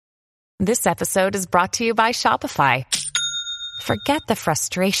This episode is brought to you by Shopify. Forget the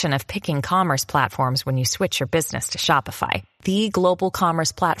frustration of picking commerce platforms when you switch your business to Shopify, the global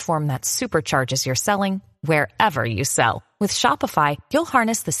commerce platform that supercharges your selling wherever you sell. With Shopify, you'll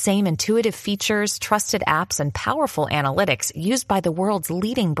harness the same intuitive features, trusted apps, and powerful analytics used by the world's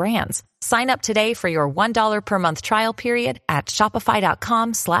leading brands. Sign up today for your $1 per month trial period at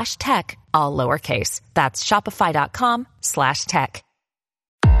shopify.com/tech, all lowercase. That's shopify.com/tech.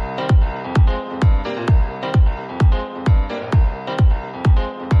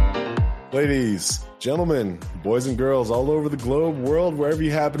 Ladies, gentlemen, boys and girls all over the globe, world, wherever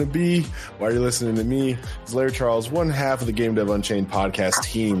you happen to be, while you're listening to me, it's Larry Charles, one half of the Game Dev Unchained podcast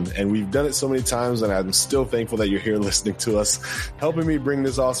team. And we've done it so many times, and I'm still thankful that you're here listening to us, helping me bring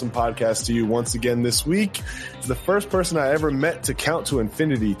this awesome podcast to you once again this week. It's the first person I ever met to count to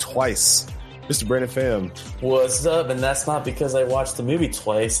infinity twice. Mr. Brandon Pham. What's up? And that's not because I watched the movie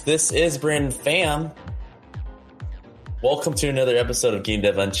twice. This is Brandon Pham. Welcome to another episode of Game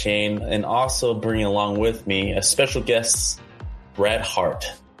Dev Unchained, and also bringing along with me a special guest, Brad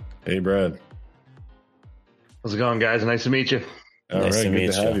Hart. Hey, Brad. How's it going, guys? Nice to meet you. Nice to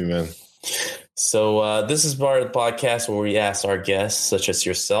meet you. Have you, man. So this is part of the podcast where we ask our guests, such as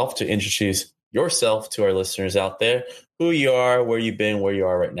yourself, to introduce yourself to our listeners out there, who you are, where you've been, where you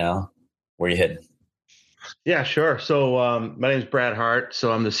are right now, where you heading. Yeah, sure. So my name is Brad Hart.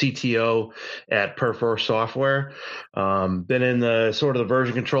 So I'm the CTO at Perforce Software. Been in the sort of the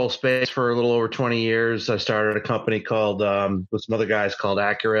version control space for a little over 20 years. I started a company called, with some other guys called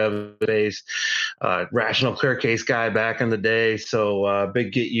Accurev based, Rational ClearCase guy back in the day. So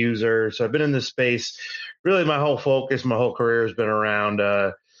big Git user. So I've been in this space. Really, my whole focus, my whole career has been around,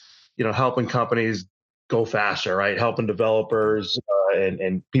 helping companies go faster, right? Helping developers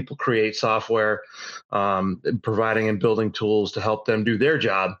and people create software, providing and building tools to help them do their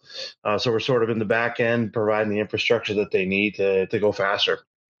job. So we're sort of in the back end, providing the infrastructure that they need to go faster.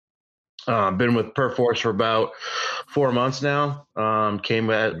 Been with Perforce for about 4 months now. Came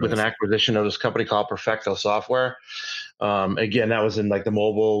with an acquisition of this company called Perfecto Software. Again, that was in like the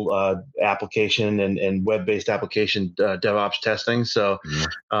mobile application and web-based application DevOps testing. So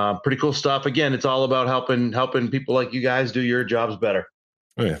pretty cool stuff. Again, it's all about helping people like you guys do your jobs better.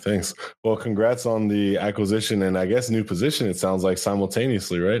 Oh, yeah, thanks. Well, congrats on the acquisition and I guess new position. It sounds like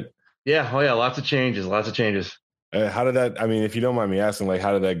simultaneously, right? Yeah. Oh, yeah. Lots of changes. How did that, I mean, if you don't mind me asking, like,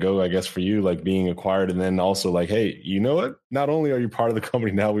 how did that go, I guess, for you, like being acquired and then also like, hey, you know what? Not only are you part of the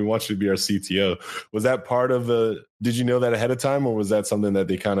company now, we want you to be our CTO. Was that part of did you know that ahead of time, or was that something that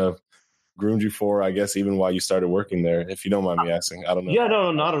they kind of groomed you for, I guess, even while you started working there, if you don't mind me asking? I don't know. Yeah,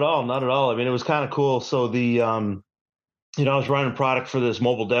 no, not at all. Not at all. I mean, it was kind of cool. So I was running product for this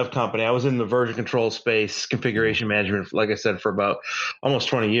mobile dev company. I was in the version control space, configuration management, like I said, for about almost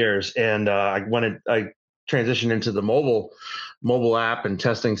 20 years. And I transitioned into the mobile app and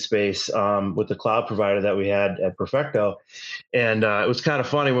testing space with the cloud provider that we had at Perfecto. And it was kind of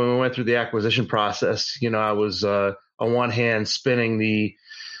funny when we went through the acquisition process. I was on one hand spinning the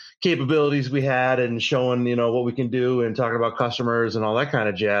capabilities we had and showing, what we can do and talking about customers and all that kind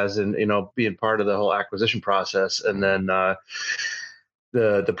of jazz and, being part of the whole acquisition process. And then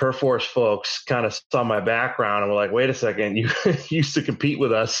the Perforce folks kind of saw my background and were like, wait a second, you used to compete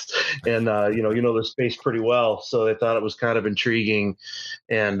with us and, you know the space pretty well. So they thought it was kind of intriguing.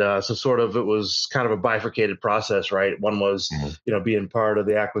 And so sort of it was kind of a bifurcated process, right? One was, being part of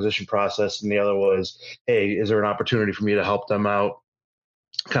the acquisition process. And the other was, hey, is there an opportunity for me to help them out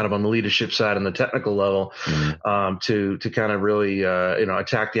kind of on the leadership side and the technical level to kind of really,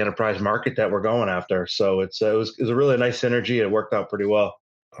 attack the enterprise market that we're going after. So it was a really nice synergy. It worked out pretty well.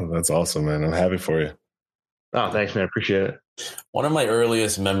 Oh, that's awesome, man. I'm happy for you. Oh, thanks, man. Appreciate it. One of my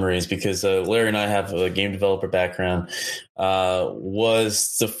earliest memories, because Larry and I have a game developer background,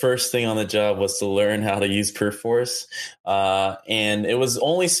 was the first thing on the job was to learn how to use Perforce. And it was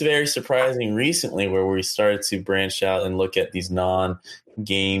only very surprising recently where we started to branch out and look at these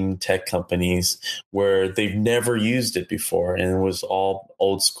non-game tech companies where they've never used it before. And it was all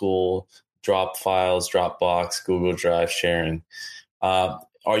old school drop files, Dropbox, Google Drive sharing.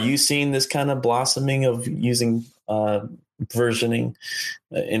 Are you seeing this kind of blossoming of using versioning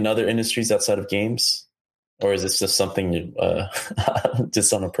in other industries outside of games? Or is this just something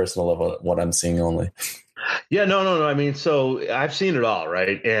just on a personal level, what I'm seeing only? Yeah, no. I mean, so I've seen it all,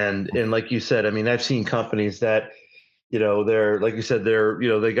 right? And like you said, I mean, I've seen companies that, they're, like you said,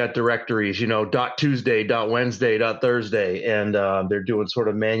 they got directories, .Tuesday, .Wednesday, .Thursday, and they're doing sort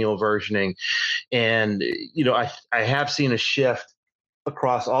of manual versioning. And, I have seen a shift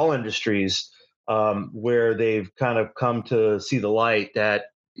across all industries where they've kind of come to see the light that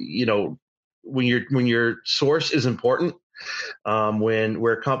when your source is important,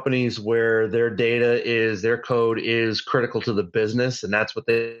 where companies where their data is, their code is critical to the business, and that's what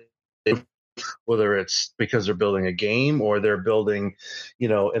they do, whether it's because they're building a game or they're building,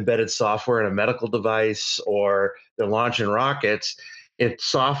 embedded software in a medical device, or they're launching rockets. If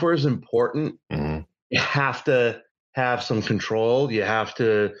software is important, you have to have some control. You have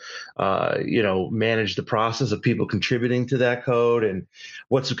to, manage the process of people contributing to that code and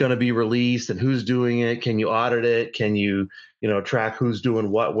what's going to be released and who's doing it. Can you audit it? Can you, track who's doing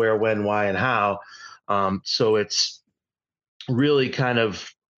what, where, when, why, and how? So it's really kind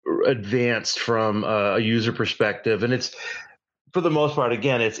of advanced from a user perspective. And it's, for the most part,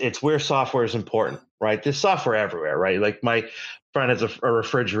 again, it's where software is important, right? There's software everywhere, right? Like my friend has a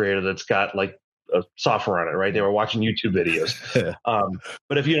refrigerator that's got like a software on it, right? They were watching YouTube videos.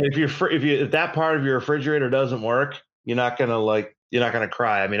 But if that part of your refrigerator doesn't work, you're not gonna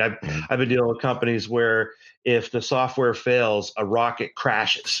cry. I mean, I've been dealing with companies where if the software fails, a rocket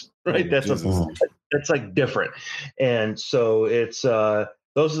crashes, right? That's like different. And so it's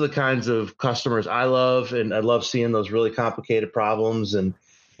those are the kinds of customers I love, and I love seeing those really complicated problems. And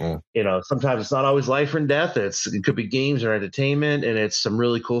sometimes it's not always life and death. It could be games or entertainment, and it's some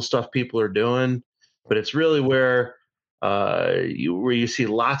really cool stuff people are doing. But it's really where you see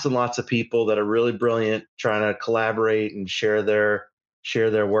lots and lots of people that are really brilliant trying to collaborate and share their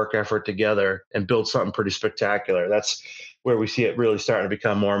work effort together and build something pretty spectacular. That's where we see it really starting to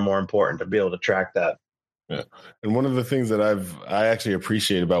become more and more important to be able to track that. Yeah. And one of the things that I actually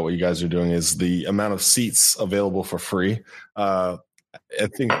appreciate about what you guys are doing is the amount of seats available for free. I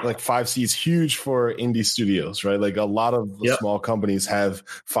think like 5 seats, huge for indie studios, right? Like a lot of the small companies have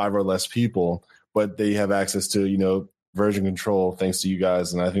 5 or less people, but they have access to, version control thanks to you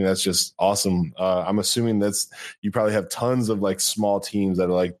guys. And I think that's just awesome. I'm assuming you probably have tons of like small teams that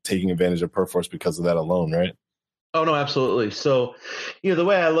are like taking advantage of Perforce because of that alone, right? Oh, no, absolutely. So, the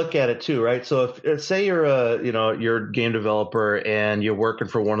way I look at it too, right? So if say you're you're a game developer and you're working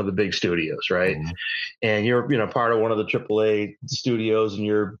for one of the big studios, right? Mm-hmm. And you're, part of one of the AAA studios and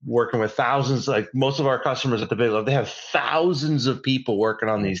you're working with thousands, like most of our customers at the big level, they have thousands of people working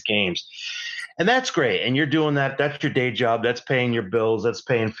on these games. And that's great. And you're doing that. That's your day job. That's paying your bills. That's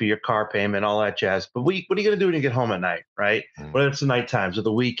paying for your car payment, all that jazz. But what are you going to do when you get home at night, right? Mm-hmm. Whether it's the night times or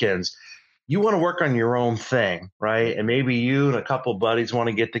the weekends. You want to work on your own thing, right? And maybe you and a couple of buddies want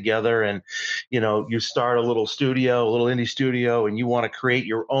to get together and, you start a little studio, a little indie studio, and you want to create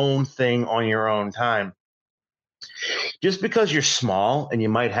your own thing on your own time. Just because you're small and you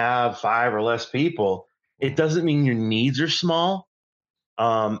might have 5 or less people, it doesn't mean your needs are small.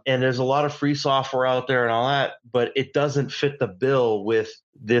 And there's a lot of free software out there and all that, but it doesn't fit the bill with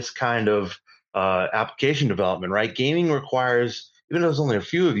this kind of application development, right? Gaming requires, even though there's only a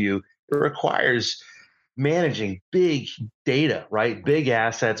few of you, it requires managing big data, right? Big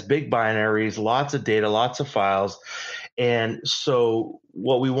assets, big binaries, lots of data, lots of files. And so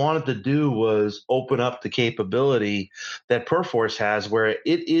what we wanted to do was open up the capability that Perforce has, where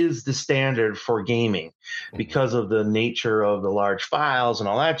it is the standard for gaming because of the nature of the large files and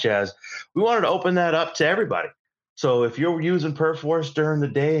all that jazz. We wanted to open that up to everybody. So if you're using Perforce during the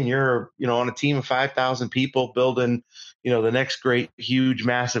day and you're, on a team of 5,000 people building, the next great, huge,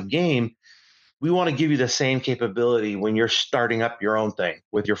 massive game, we want to give you the same capability when you're starting up your own thing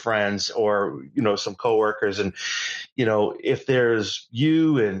with your friends or, some coworkers. And, if there's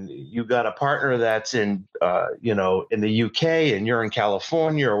you and you got a partner that's in, in the UK and you're in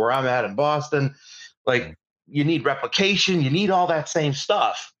California or where I'm at in Boston, like you need replication, you need all that same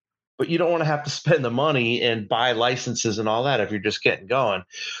stuff. But you don't want to have to spend the money and buy licenses and all that if you're just getting going.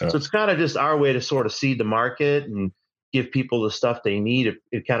 Yeah. So it's kind of just our way to sort of seed the market and give people the stuff they need.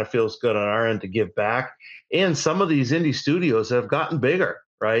 It kind of feels good on our end to give back. And some of these indie studios have gotten bigger,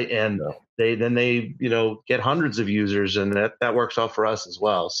 right? And they get hundreds of users, and that works out for us as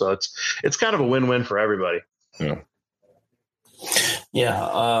well. So it's kind of a win-win for everybody. Yeah. Yeah.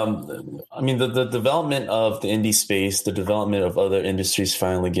 I mean, the development of the indie space, the development of other industries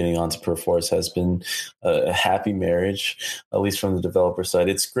finally getting onto Perforce has been a happy marriage, at least from the developer side.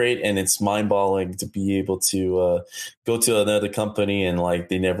 It's great. And it's mind-boggling to be able to go to another company and like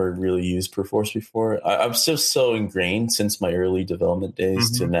they never really used Perforce before. I'm still so ingrained since my early development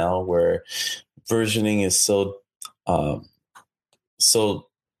days to now, where versioning is so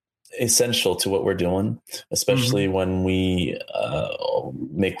essential to what we're doing, especially when we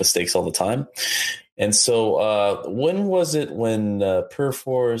make mistakes all the time. And so when was it when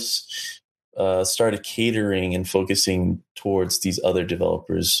Perforce started catering and focusing towards these other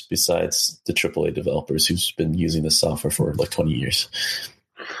developers besides the AAA developers who's been using the software for like 20 years?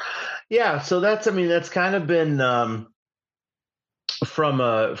 Yeah, so that's kind of been from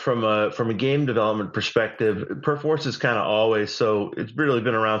a game development perspective. Perforce is kind of always, so it's really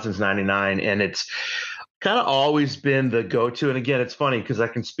been around since '99, and it's kind of always been the go-to. And again, it's funny because I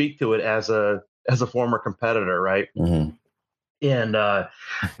can speak to it as a former competitor, right? Mm-hmm. And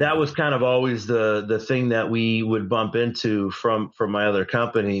that was kind of always the thing that we would bump into from my other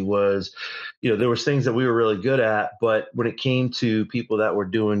company was, there was things that we were really good at, but when it came to people that were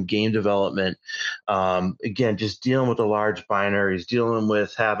doing game development, again, just dealing with the large binaries, dealing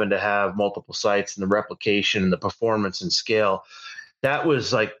with having to have multiple sites and the replication and the performance and scale, that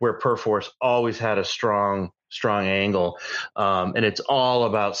was like where Perforce always had a strong angle. And it's all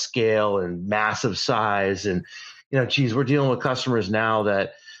about scale and massive size. And, geez, we're dealing with customers now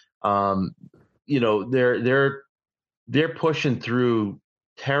that, they're pushing through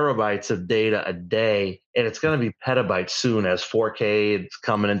terabytes of data a day, and it's going to be petabytes soon as 4K is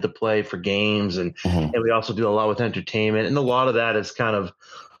coming into play for games. And we also do a lot with entertainment. And a lot of that is kind of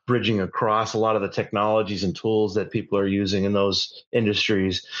bridging across a lot of the technologies and tools that people are using in those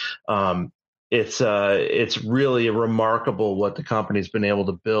industries. It's really remarkable what the company's been able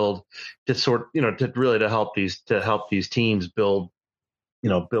to build to help these teams build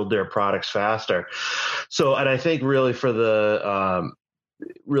their products faster. So, and I think really for the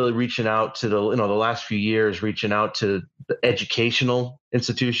really reaching out to the last few years, reaching out to the educational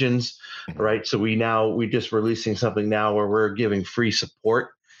institutions, right? So we just releasing something now where we're giving free support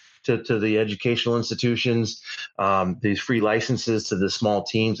to the educational institutions, these free licenses to the small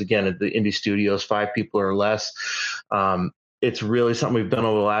teams. Again, at the indie studios, 5 people or less. It's really something we've done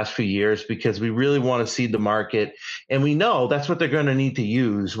over the last few years because we really want to seed the market. And we know that's what they're going to need to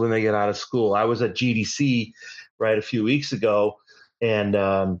use when they get out of school. I was at GDC, right, a few weeks ago, and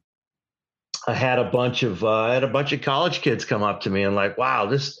I had a bunch of college kids come up to me and like, wow,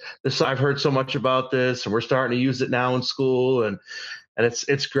 this I've heard so much about this, and we're starting to use it now in school, and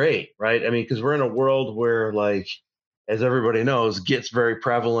it's great, right? I mean, because we're in a world where, like, as everybody knows, Git's very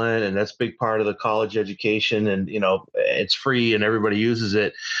prevalent, and that's a big part of the college education. And it's free, and everybody uses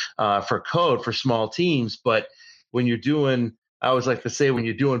it for code for small teams. But when you're doing, I always like to say, when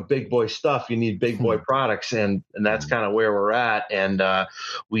you're doing big boy stuff, you need big boy products, and that's kind of where we're at. And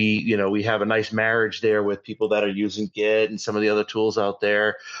we have a nice marriage there with people that are using Git and some of the other tools out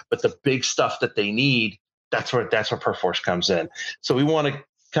there. But the big stuff that they need, that's where Perforce comes in. So we want to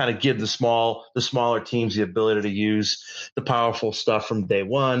kind of give the smaller teams the ability to use the powerful stuff from day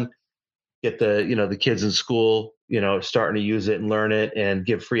one, get the kids in school, starting to use it and learn it, and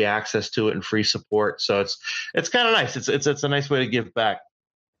give free access to it and free support. So it's kind of nice. It's a nice way to give back.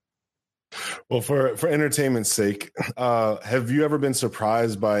 Well, for entertainment's sake, have you ever been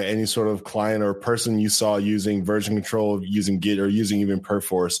surprised by any sort of client or person you saw using version control, using Git, or using even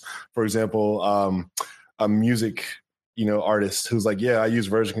Perforce? For example, a music artist who's like, yeah, I use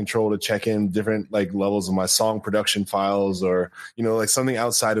version control to check in different like levels of my song production files, or like something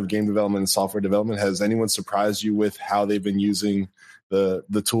outside of game development and software development. Has anyone surprised you with how they've been using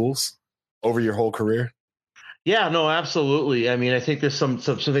the tools over your whole career? Yeah, no, absolutely. I mean, I think there's some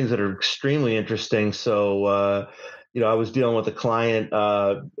things that are extremely interesting. So I was dealing with a client,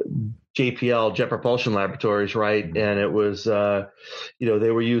 JPL, Jet Propulsion Laboratories, right? And it was, they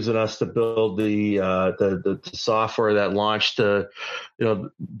were using us to build the software that launched the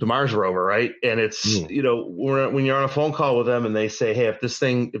Mars rover, right? And it's, when you're on a phone call with them and they say, hey, if this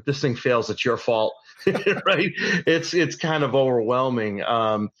thing fails, it's your fault, right? It's kind of overwhelming.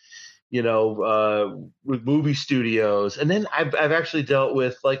 With movie studios, and then I've actually dealt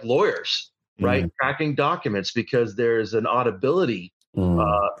with like lawyers, right, tracking documents because there's an audibility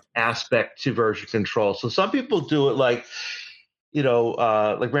aspect to version control. So some people do it like,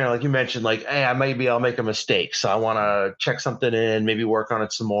 like Brandon, like you mentioned, like, hey, I'll make a mistake, so I want to check something in, maybe work on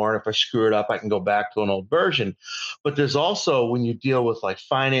it some more, and if I screw it up, I can go back to an old version. But there's also, when you deal with like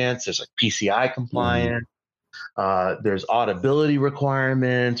finance, there's like PCI compliance. There's audibility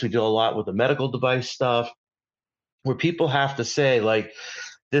requirements. We do a lot with the medical device stuff where people have to say, like,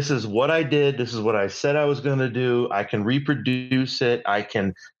 this is what I did. This is what I said I was going to do. I can reproduce it. I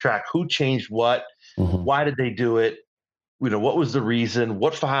can track who changed what. Why did they do it? What was the reason?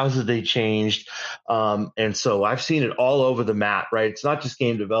 What files did they changed? And so I've seen it all over the map, right? It's not just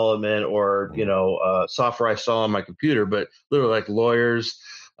game development or, software I saw on my computer, but literally like lawyers,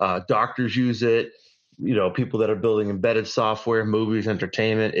 doctors use it. People that are building embedded software, movies,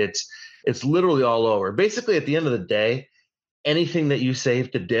 entertainment. It's literally all over. Basically, at the end of the day, anything that you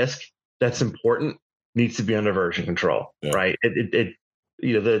save to disk that's important needs to be under version control, right?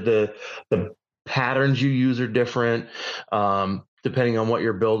 The patterns you use are different. depending on what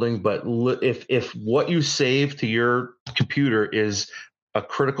you're building. But if what you save to your computer is a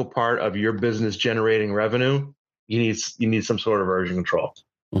critical part of your business generating revenue, you need some sort of version control.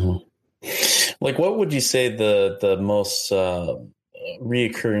 Mm-hmm. Like, what would you say the most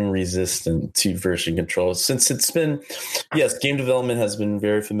reoccurring resistance to version control? Since it's been, yes, game development has been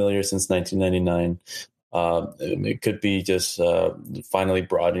very familiar since 1999. It could be just finally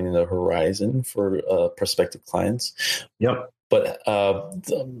broadening the horizon for prospective clients. Yep. But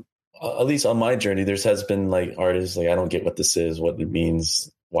at least on my journey, there has been like artists like, I don't get what this is, what it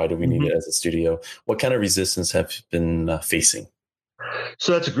means. Why do we need it as a studio? What kind of resistance have you been facing?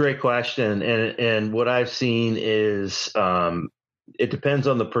 So that's a great question. And what I've seen is it depends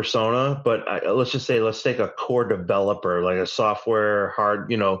on the persona, but let's take a core developer, like a software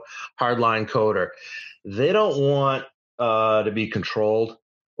hardline coder. They don't want to be controlled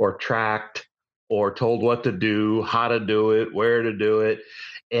or tracked or told what to do, how to do it, where to do it.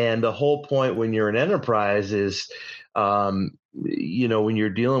 And the whole point when you're an enterprise is, when you're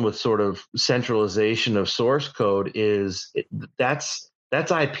dealing with sort of centralization of source code, that's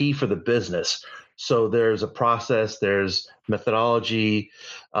IP for the business. So there's a process, there's methodology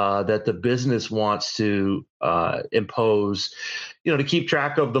that the business wants to impose, to keep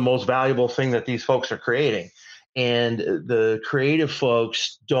track of the most valuable thing that these folks are creating. And the creative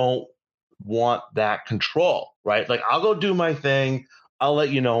folks don't want that control, right? Like, I'll go do my thing, I'll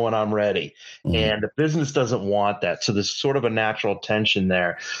let you know when I'm ready. Mm-hmm. And the business doesn't want that. So there's sort of a natural tension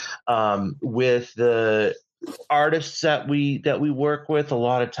there. With the artists that we work with, a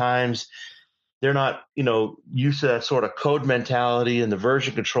lot of times they're not, used to that sort of code mentality and the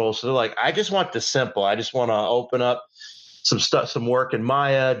version control. So they're like, I just want the simple. I just want to open up some work in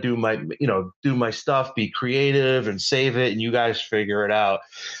Maya, do my stuff, be creative and save it, and you guys figure it out,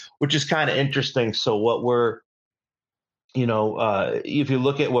 which is kind of interesting. So what we're, if you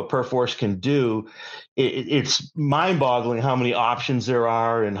look at what Perforce can do, it's mind-boggling how many options there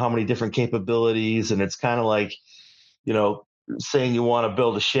are and how many different capabilities. And it's kind of like, saying you want to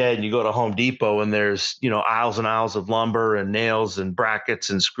build a shed and you go to Home Depot and there's, aisles and aisles of lumber and nails and brackets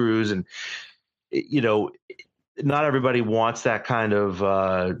and screws. And, not everybody wants that kind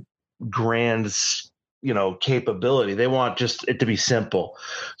of grand, capability. They want just it to be simple.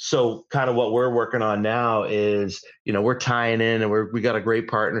 So kind of what we're working on now is, we're tying in and we got a great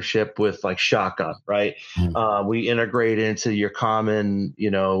partnership with like Shotgun, right? Mm-hmm. We integrate into your common,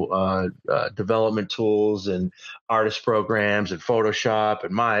 development tools and artist programs and Photoshop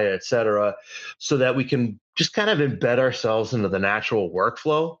and Maya, et cetera, so that we can just kind of embed ourselves into the natural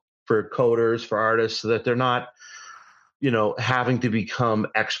workflow for coders, for artists, so that they're not, having to become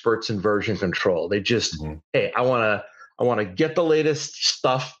experts in version control. They just, mm-hmm. Hey, I want to get the latest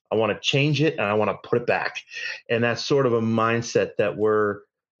stuff. I want to change it and I want to put it back. And that's sort of a mindset that we're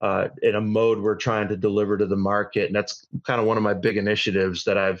in a mode we're trying to deliver to the market. And that's kind of one of my big initiatives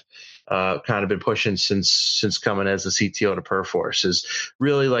that I've kind of been pushing since coming as a CTO to Perforce, is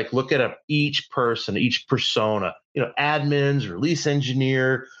really like look at each person, each persona, admins, release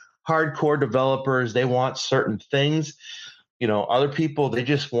engineer, hardcore developers. They want certain things. Other people, they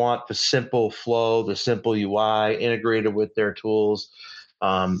just want the simple flow, the simple UI integrated with their tools,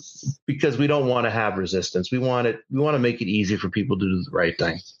 because we don't want to have resistance. We want to make it easy for people to do the right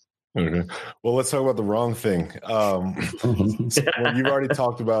thing. Mm-hmm. Well, let's talk about the wrong thing. Well, you've already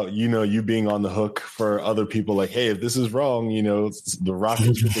talked about, you being on the hook for other people. Like, hey, if this is wrong, the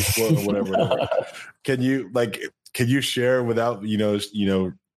rocket should explode or whatever. Can you share without,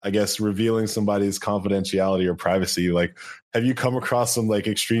 I guess, revealing somebody's confidentiality or privacy? Like, have you come across some like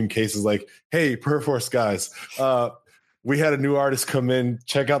extreme cases like, hey, Perforce guys, we had a new artist come in,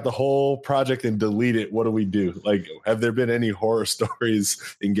 check out the whole project and delete it. What do we do? Like, have there been any horror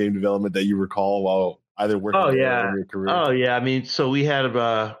stories in game development that you recall while either working in your career? Oh yeah. I mean, so we had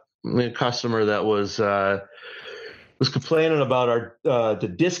a customer that was complaining about the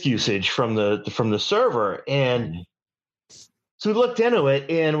disk usage from the server, and so we looked into it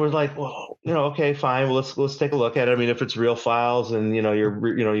and we're like, well, okay, fine. Well, let's take a look at it. I mean, if it's real files and you're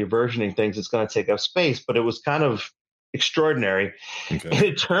versioning things, it's going to take up space. But it was kind of extraordinary. Okay. And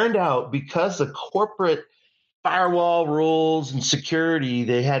it turned out, because the corporate firewall rules and security,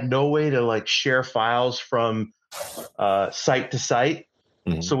 they had no way to like share files from site to site.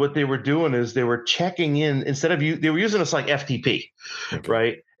 Mm-hmm. So what they were doing is they were checking in they were using us like FTP, okay.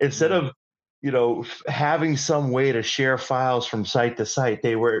 Right? Instead of having some way to share files from site to site,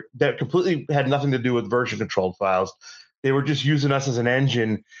 that completely had nothing to do with version controlled files. They were just using us as an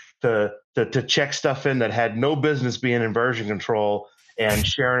engine to check stuff in that had no business being in version control and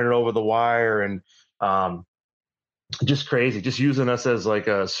sharing it over the wire. And just crazy, just using us as like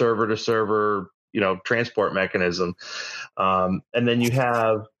a server to server, transport mechanism. And then you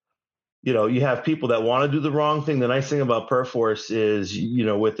have people that want to do the wrong thing. The nice thing about Perforce is,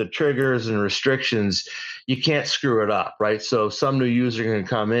 with the triggers and restrictions, you can't screw it up, right? So some new user can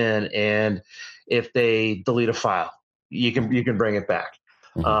come in, and if they delete a file, you can bring it back.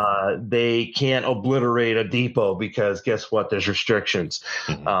 Mm-hmm. They can't obliterate a depot because guess what? There's restrictions.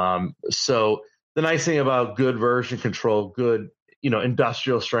 Mm-hmm. So the nice thing about good version control, good,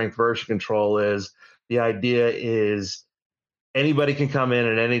 industrial strength version control is the idea is anybody can come in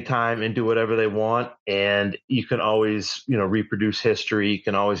at any time and do whatever they want. And you can always, reproduce history. You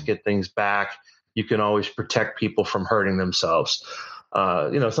can always get things back. You can always protect people from hurting themselves.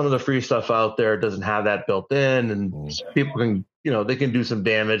 Some of the free stuff out there doesn't have that built in, and people can, they can do some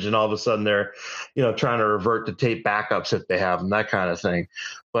damage, and all of a sudden they're, trying to revert to tape backups if they have them, that kind of thing.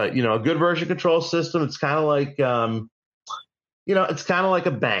 But, a good version control system, it's kind of like, it's kind of like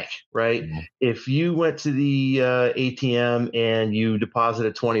a bank, right? Mm-hmm. If you went to the ATM and you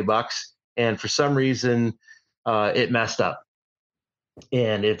deposited $20 and for some reason it messed up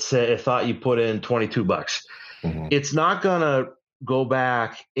and it thought you put in $22, mm-hmm. It's not going to go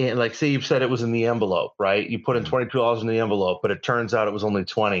back and, like, say you've said it was in the envelope, right? You put in $22 in the envelope, but it turns out it was only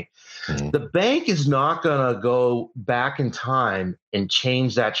 20. Mm-hmm. The bank is not going to go back in time and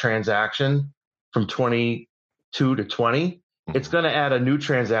change that transaction from 22 to 20. It's going to add a new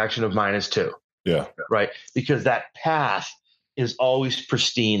transaction of -2. Yeah. Right. Because that path is always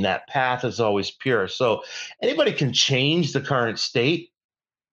pristine. That path is always pure. So anybody can change the current state,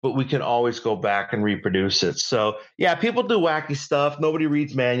 but we can always go back and reproduce it. So yeah, people do wacky stuff. Nobody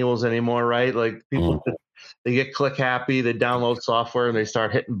reads manuals anymore, right? Like people, they get click happy, they download software and they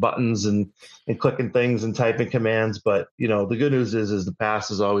start hitting buttons and clicking things and typing commands. But the good news is the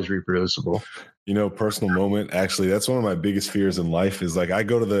past is always reproducible. Personal moment, actually, that's one of my biggest fears in life is, like, I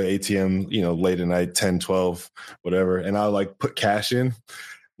go to the ATM, late at night, 10, 12, whatever, and I'll, like, put cash in.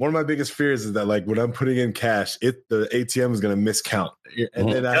 One of my biggest fears is that, like, when I'm putting in cash, the ATM is going to miscount.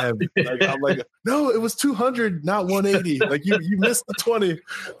 And then I'm like, no, it was 200, not 180. Like, you missed the 20. You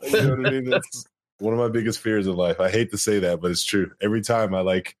know what I mean? That's one of my biggest fears in life. I hate to say that, but it's true. Every time I'm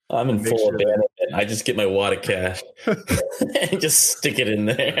in full abandonment. I just get my wad of cash and just stick it in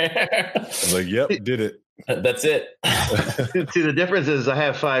there. I'm like, yep, did it. That's it. See, the difference is I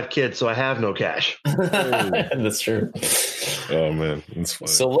have 5 kids, so I have no cash. That's true. Oh, man. That's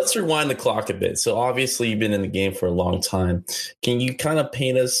funny. So let's rewind the clock a bit. So obviously you've been in the game for a long time. Can you kind of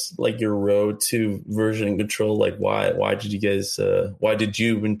paint us, like, your road to version control? Like, why did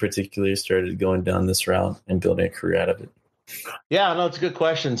you in particular started going down this route and building a career out of it? Yeah, no, it's a good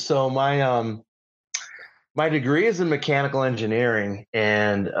question. So my degree is in mechanical engineering,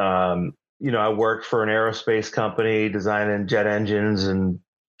 and I worked for an aerospace company designing jet engines and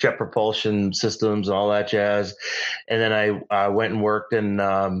jet propulsion systems and all that jazz. And then I went and worked in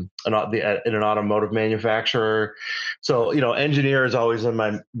an automotive manufacturer. So, engineer has always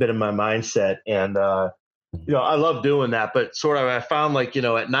been in my mindset. And, I love doing that. But sort of I found, like,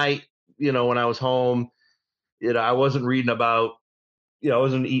 at night, when I was home, I wasn't reading about, I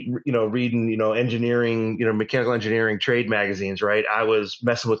wasn't reading, engineering, mechanical engineering trade magazines, right? I was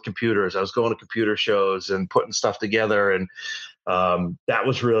messing with computers. I was going to computer shows and putting stuff together. And that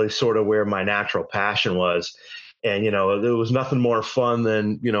was really sort of where my natural passion was. And, there was nothing more fun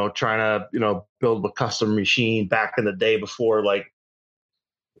than, trying to, build a custom machine back in the day before, like,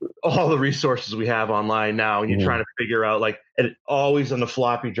 all the resources we have online now, and you're trying to figure out, like, and always on the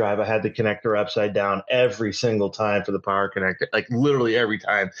floppy drive, I had the connector upside down every single time for the power connector, like literally every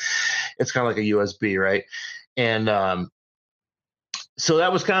time. It's kind of like a USB, right? And so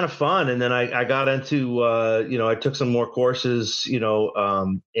that was kind of fun. And then I got into, I took some more courses,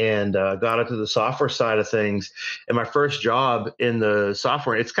 and got into the software side of things. And my first job in the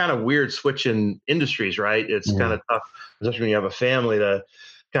software, it's kind of weird switching industries, right? It's kind of tough, especially when you have a family, to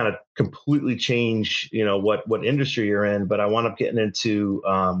kind of completely change, what industry you're in. But I wound up getting into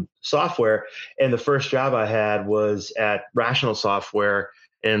software. And the first job I had was at Rational Software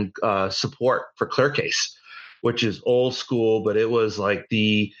and support for ClearCase, which is old school, but it was like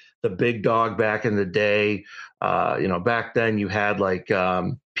the big dog back in the day. Back then you had like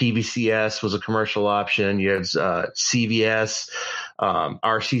PVCS was a commercial option. You had CVS,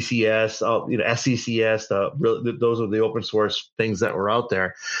 RCCS, SCCS. Those were the open source things that were out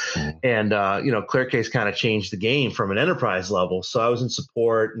there. And ClearCase kind of changed the game from an enterprise level. So I was in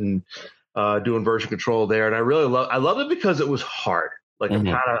support and doing version control there, and I love it because it was hard. Like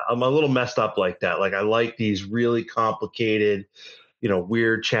I'm a little messed up like that. Like I like these really complicated,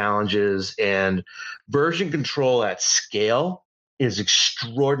 weird challenges. And version control at scale is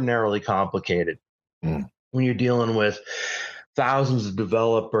extraordinarily complicated when you're dealing with thousands of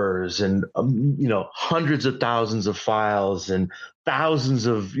developers and hundreds of thousands of files and thousands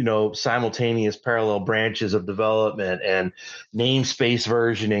of simultaneous parallel branches of development and namespace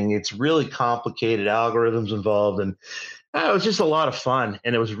versioning. It's really complicated, algorithms involved, and it was just a lot of fun,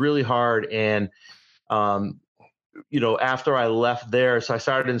 and it was really hard. And after I left there, so I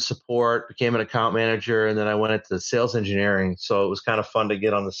started in support, became an account manager, and then I went into sales engineering. So it was kind of fun to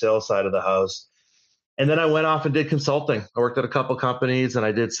get on the sales side of the house. And then I went off and did consulting. I worked at a couple companies, and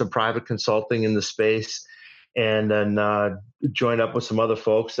I did some private consulting in the space, and then joined up with some other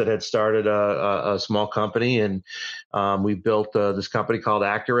folks that had started a small company. And we built this company called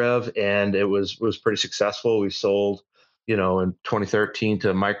Accurev, and it was pretty successful. We sold, in 2013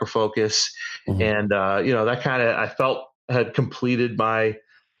 to Micro Focus. And, that kind of, I felt had completed my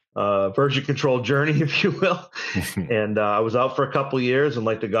version control journey, if you will. And I was out for a couple of years, and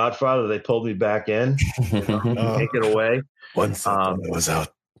like The Godfather, they pulled me back in, take it away. Once I was out.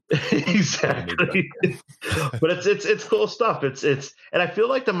 Exactly. But it's cool stuff. It's and I feel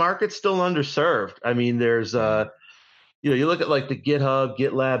like the market's still underserved. I mean, there's you look at like the GitHub,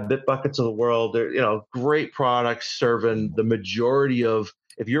 GitLab, Bitbuckets of the world. They're great products serving the majority of,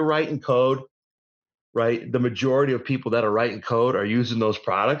 if you're writing code, right, the majority of people that are writing code are using those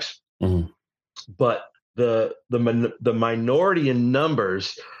products. But the minority in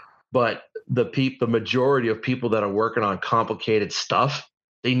numbers, but the majority of people that are working on complicated stuff,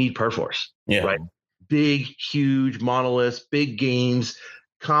 they need Perforce. Right? Big, huge monoliths, big games,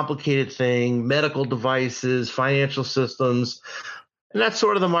 complicated thing, medical devices, financial systems. And that's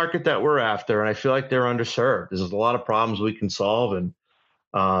sort of the market that we're after. And I feel like they're underserved. There's a lot of problems we can solve, and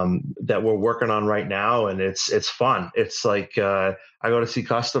that we're working on right now. And it's fun. It's like, I go to see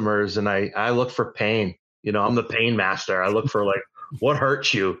customers, and I look for pain. I'm the pain master. I look for like, what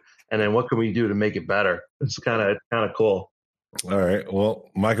hurts you? And then what can we do to make it better? It's kind of cool. All right. Well,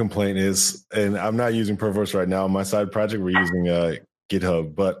 my complaint is, and I'm not using Perforce right now. On my side project, we're using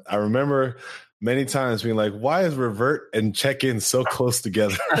GitHub, but I remember many times being like, why is revert and check-in so close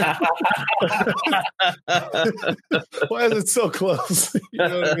together? Why is it so close?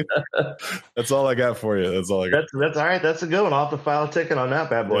 What I mean? That's all I got for you. That's all I got. That's all right. That's a good one. I'll have to file a ticket on that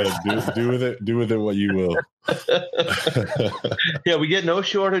bad boy. Yeah, do with it what you will. Yeah, we get no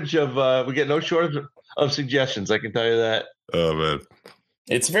shortage of suggestions. I can tell you that. Oh man.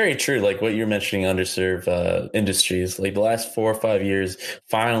 It's very true. Like what you're mentioning, underserved industries. Like the last 4 or 5 years,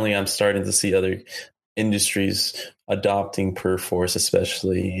 finally, I'm starting to see other industries adopting Perforce,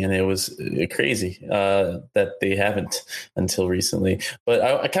 especially, and it was crazy that they haven't until recently. But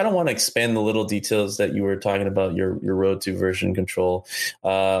I kind of want to expand the little details that you were talking about your road to version control,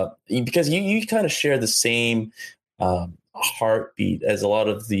 because you kind of share the same heartbeat as a lot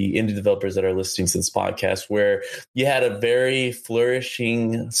of the indie developers that are listening to this podcast, where you had a very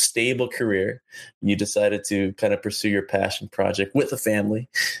flourishing, stable career. You decided to kind of pursue your passion project with a family.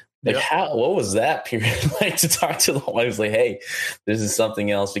 Like what was that period like to talk to the wives? Like, hey, this is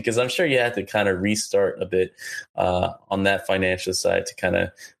something else, because I'm sure you had to kind of restart a bit on that financial side to kind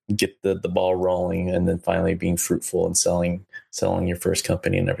of get the ball rolling, and then finally being fruitful and selling your first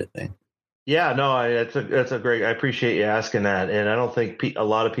company and everything. Yeah, no, that's a great. I appreciate you asking that, and I don't think a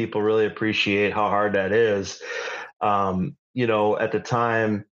lot of people really appreciate how hard that is. At the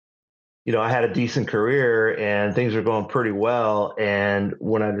time, I had a decent career and things were going pretty well. And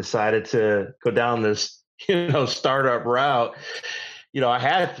when I decided to go down this, startup route, I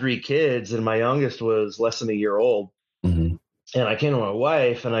had 3 kids, and my youngest was less than a year old. And I came to my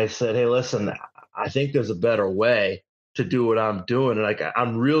wife and I said, hey, listen, I think there's a better way to do what I'm doing. And like,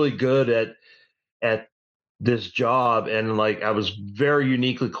 I'm really good at this job. And like, I was very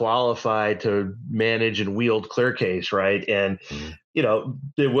uniquely qualified to manage and wield ClearCase. Right. And,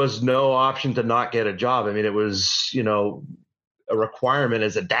 there was no option to not get a job. I mean, it was, a requirement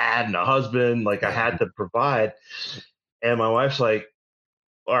as a dad and a husband, like I had to provide. And my wife's like,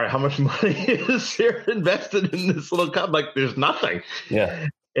 all right, how much money is here invested in this little company? Like, there's nothing. Yeah.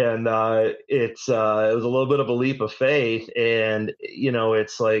 And it was a little bit of a leap of faith. And,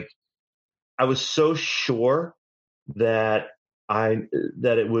 it's like, I was so sure that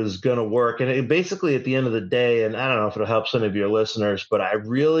it was going to work. And it basically at the end of the day, and I don't know if it'll help some of your listeners, but I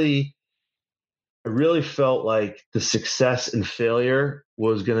really felt like the success and failure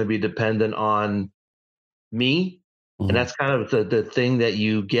was going to be dependent on me And that's kind of the thing that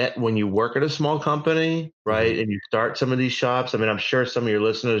you get when you work at a small company, right? And you start some of these shops. I mean, I'm sure some of your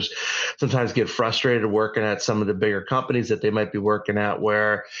listeners sometimes get frustrated working at some of the bigger companies that they might be working at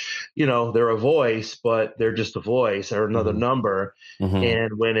where, they're a voice, but they're just a voice or another number.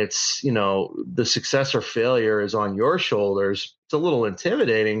 And when it's, the success or failure is on your shoulders, it's a little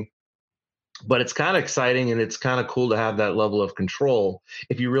intimidating, but it's kind of exciting and it's kind of cool to have that level of control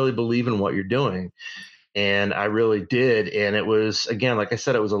if you really believe in what you're doing. And I really did. And it was, again, like I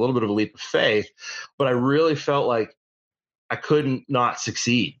said, it was a little bit of a leap of faith, but I really felt like I couldn't not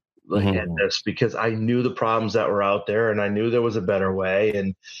succeed at this because I knew the problems that were out there and I knew there was a better way.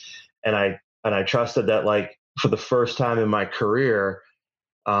 And I trusted that, like, for the first time in my career,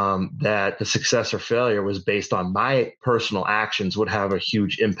 that the success or failure was based on my personal actions would have a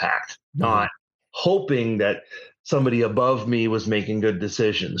huge impact, not hoping that somebody above me was making good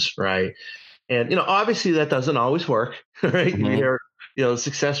decisions. Right. And, obviously that doesn't always work, right? You hear, the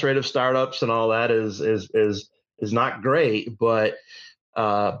success rate of startups and all that is not great, but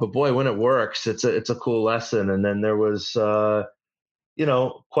boy, when it works, it's a cool lesson. And then there was,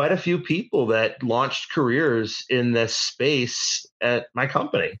 quite a few people that launched careers in this space at my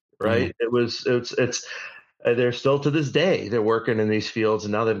company, right? It's they're still to this day, they're working in these fields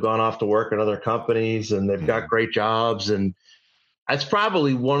and now they've gone off to work at other companies and they've got great jobs. And that's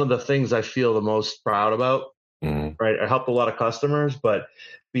probably one of the things I feel the most proud about, right? I helped a lot of customers, but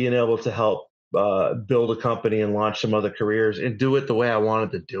being able to help build a company and launch some other careers and do it the way I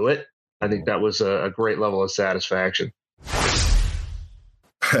wanted to do it, I think that was a great level of satisfaction.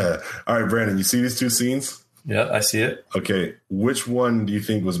 All right, Brandon, you see these two scenes? Yeah, I see it. Okay. Which one do you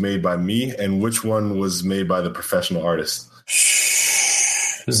think was made by me and which one was made by the professional artist?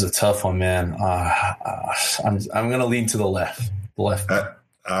 This is a tough one, man. I'm going to lean to the left.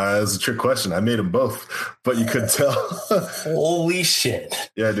 It's a trick question. I made them both, but you could tell. Holy shit.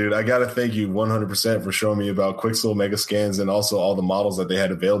 Yeah, dude. I got to thank you 100% for showing me about Quixel, Megascans, and also all the models that they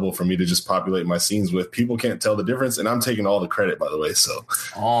had available for me to just populate my scenes with. People can't tell the difference, and I'm taking all the credit, by the way. So,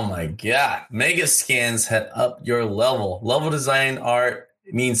 oh my God. Megascans had upped your level. Level design art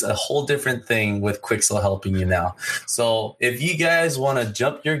means a whole different thing with Quixel helping you now. So if you guys want to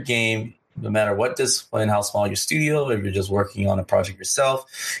jump your game, no matter what discipline, how small your studio, if you're just working on a project yourself,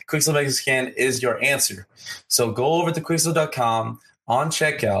 Quixel Megascan is your answer. So go over to Quixel.com on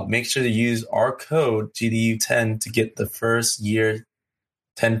checkout. Make sure to use our code GDU10 to get the first year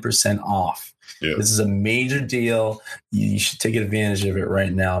 10% off. Yeah. This is a major deal. You should take advantage of it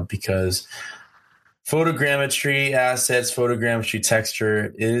right now because photogrammetry assets, photogrammetry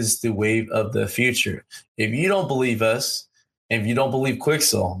texture is the wave of the future. If you don't believe us, if you don't believe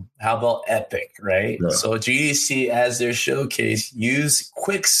Quixel, how about Epic, right? Yeah. So GDC, as their showcase, use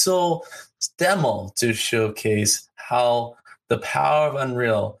Quixel demo to showcase how the power of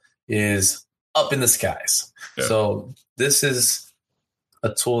Unreal is up in the skies. Yeah. So this is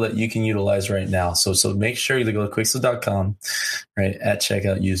a tool that you can utilize right now. So make sure you go to Quixel.com, right, at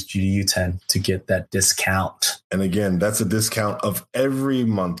checkout, use GDU10 to get that discount. And again, that's a discount of every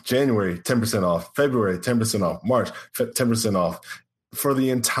month. January, 10% off. February, 10% off. March, 10% off. For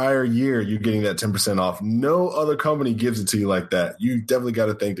the entire year, you're getting that 10% off. No other company gives it to you like that. You definitely got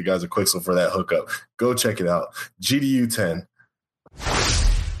to thank the guys at Quixel for that hookup. Go check it out. GDU10.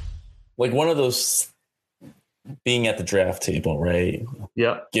 Like one of those being at the draft table, right?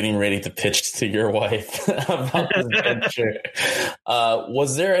 Yeah. Getting ready to pitch to your wife about this venture.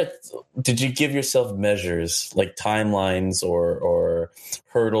 Did you give yourself measures like timelines or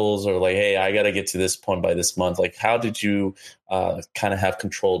hurdles or like, hey, I got to get to this point by this month? Like, how did you kind of have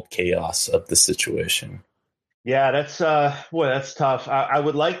controlled chaos of the situation? Yeah, that's tough. I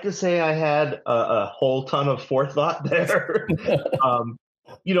would like to say I had a whole ton of forethought there.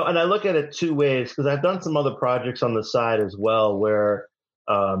 And I look at it two ways because I've done some other projects on the side as well where,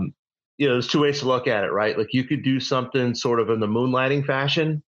 there's two ways to look at it, right? Like you could do something sort of in the moonlighting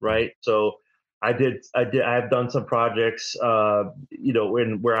fashion, right? So I've done some projects, where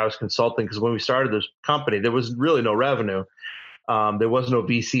I was consulting because when we started this company, there was really no revenue. There was no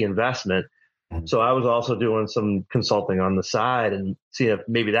VC investment. So I was also doing some consulting on the side and seeing if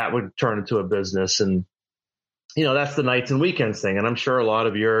maybe that would turn into a business. And that's the nights and weekends thing. And I'm sure a lot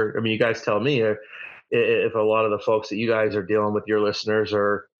of you guys tell me if a lot of the folks that you guys are dealing with, your listeners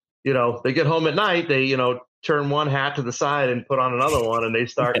are, they get home at night, they, turn one hat to the side and put on another one and they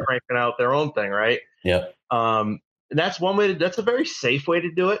start cranking out their own thing. Right. Yeah. And that's one way that's a very safe way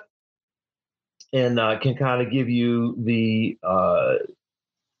to do it. And can kind of give you the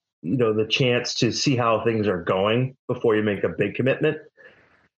chance to see how things are going before you make a big commitment.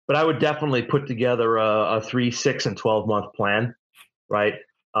 but I would definitely put together a 3, 6, and 12-month plan, right?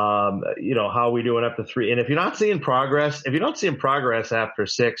 How are we doing up to 3? And if you're not seeing progress, after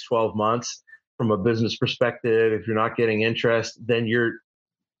 6, 12 months from a business perspective, if you're not getting interest, then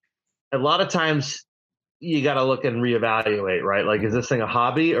a lot of times you got to look and reevaluate, right? Like, is this thing a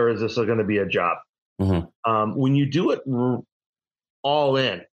hobby or is this going to be a job? Mm-hmm. When you do it all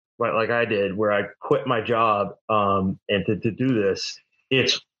in, right, like I did, where I quit my job and to do this,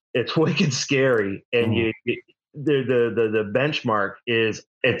 it's wicked scary. And the benchmark is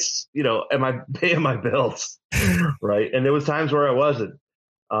am I paying my bills, right? And there was times where I wasn't.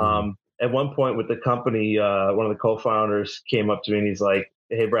 At one point with the company, one of the co-founders came up to me and he's like,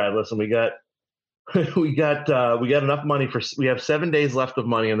 "Hey, Brad, listen, we got enough money we have 7 days left of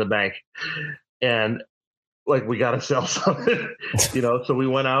money in the bank, and like we got to sell something." So we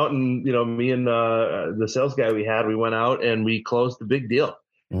went out and me and the sales guy we went out and we closed the big deal.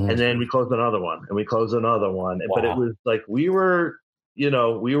 And then we closed another one, and we closed another one. Wow. But it was like we were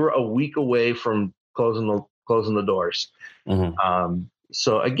a week away from closing the doors.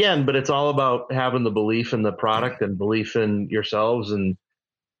 So again, but it's all about having the belief in the product and belief in yourselves, and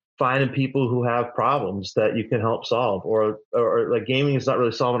finding people who have problems that you can help solve. Or like, gaming is not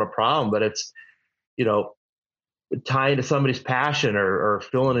really solving a problem, but it's tying to somebody's passion or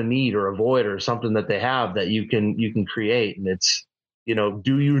filling a need or a void or something that they have that you can create. And it's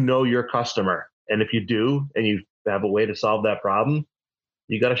do you know your customer? And if you do, and you have a way to solve that problem,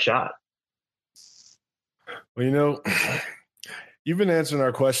 you got a shot. Well, you've been answering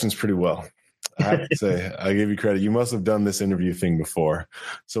our questions pretty well. I have to say, I give you credit. You must have done this interview thing before.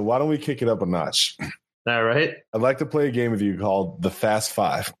 So why don't we kick it up a notch? All right. I'd like to play a game with you called the Fast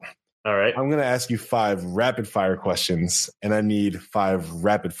Five. All right. I'm going to ask you 5 rapid fire questions, and I need 5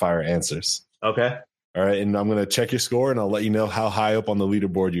 rapid fire answers. Okay. All right, and I'm going to check your score, and I'll let you know how high up on the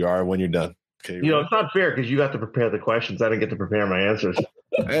leaderboard you are when you're done. Okay. It's not fair because you got to prepare the questions. I didn't get to prepare my answers.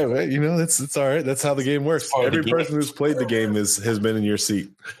 Hey, man, it's all right. That's how the game works. Every person who's played the game has been in your seat.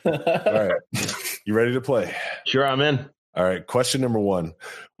 All right. You ready to play? Sure, I'm in. All right. Question number 1.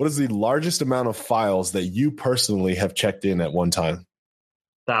 What is the largest amount of files that you personally have checked in at one time?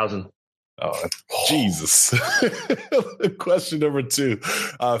 1,000. Oh, Jesus. Question number 2.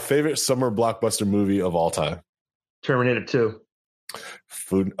 Favorite summer blockbuster movie of all time? Terminator 2.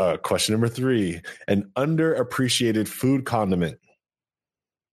 Food. Question number 3. An underappreciated food condiment.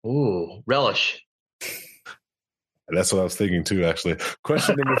 Ooh, relish. That's what I was thinking too, actually.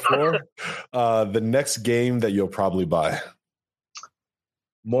 Question number 4. The next game that you'll probably buy.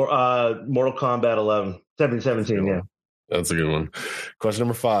 Mortal Kombat 11. 17, yeah. That's a good one. Question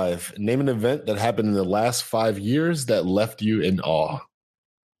number 5. Name an event that happened in the last 5 years that left you in awe.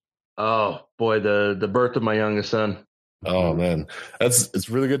 Oh boy, the birth of my youngest son. Oh man, it's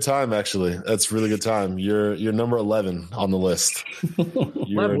really good time. Actually, that's really good time. You're number 11 on the list.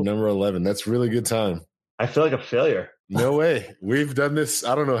 You're number 11. That's really good time. I feel like a failure. No way. We've done this.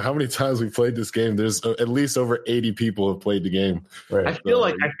 I don't know how many times we played this game. There's at least over 80 people have played the game. Right. I feel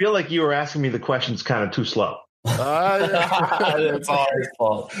like you were asking me the questions kind of too slow. It's all his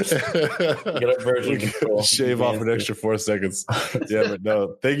fault. Get a version control. Shave off an extra 4 seconds. Yeah, but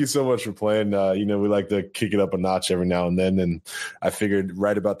no, thank you so much for playing. We like to kick it up a notch every now and then, and I figured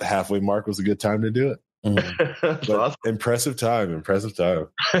right about the halfway mark was a good time to do it. Awesome. Impressive time.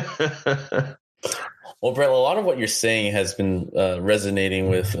 Well, Brett, a lot of what you're saying has been resonating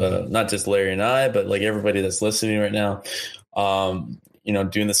with not just Larry and I, but like everybody that's listening right now.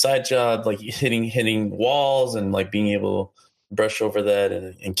 Doing the side job, like hitting walls and like being able to brush over that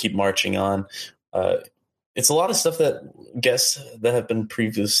and keep marching on. It's a lot of stuff that guests that have been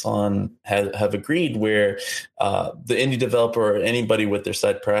previous on have agreed, where the indie developer or anybody with their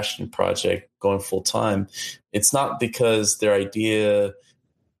side passion project going full time, it's not because their idea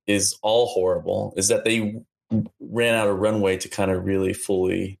is all horrible, is that they ran out of runway to kind of really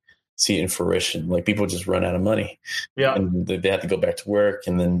fully see it in fruition. Like, people just run out of money. Yeah. And they have to go back to work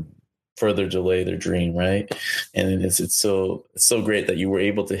and then further delay their dream. Right. And it's so great that you were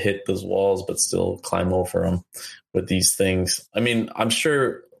able to hit those walls, but still climb over them with these things. I mean, I'm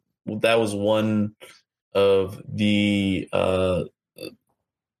sure that was one of the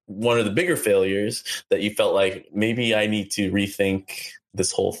bigger failures that you felt like, maybe I need to rethink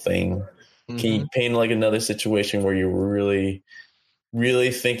this whole thing. Mm-hmm. Can you paint like another situation where you were really,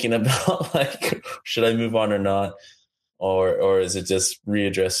 really thinking about like, should I move on or not? Or is it just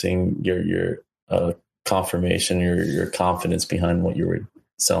readdressing your confirmation, your confidence behind what you were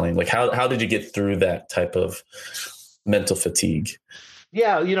selling? Like, how did you get through that type of mental fatigue?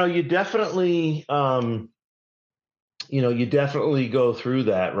 Yeah, you definitely you definitely go through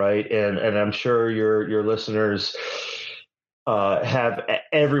that, right? And I'm sure your listeners have,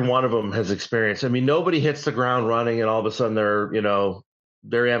 every one of them has experienced. I mean, nobody hits the ground running and all of a sudden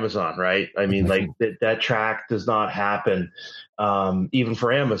they're Amazon, right? I mean, like that track does not happen, even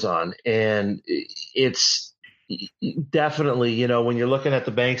for Amazon. And it's definitely, when you're looking at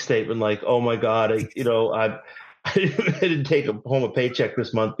the bank statement, like, oh my God, I didn't take home a paycheck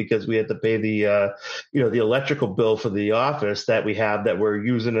this month because we had to pay the electrical bill for the office that we have that we're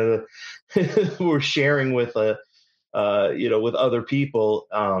using we're sharing with with other people.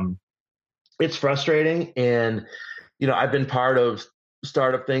 It's frustrating, and I've been part of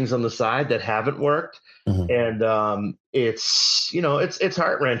startup things on the side that haven't worked, and it's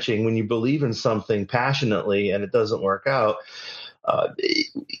heart wrenching when you believe in something passionately and it doesn't work out.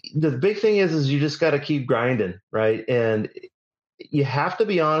 The big thing is you just got to keep grinding, right? And you have to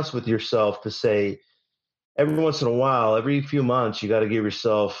be honest with yourself to say, every once in a while, every few months, you got to give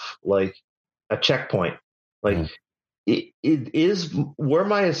yourself like a checkpoint. Like, it is, were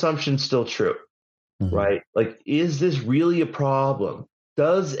my assumptions still true, right? Like, is this really a problem?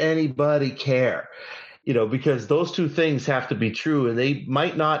 Does anybody care? Because those two things have to be true, and they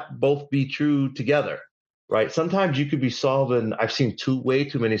might not both be true together. Right. Sometimes you could be solving. I've seen way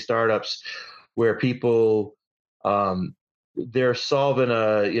too many startups where people, they're solving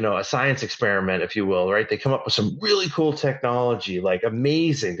a science experiment, if you will. Right. They come up with some really cool technology, like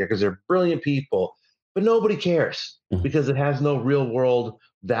amazing, because they're brilliant people, but nobody cares because it has no real world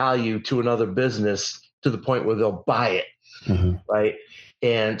value to another business to the point where they'll buy it. Right.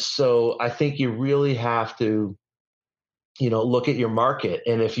 And so I think you really have to, look at your market.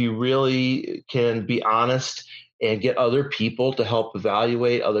 And if you really can be honest and get other people to help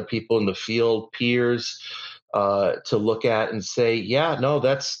evaluate, other people in the field, peers, to look at and say, yeah, no,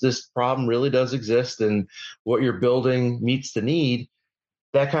 this problem really does exist, and what you're building meets the need.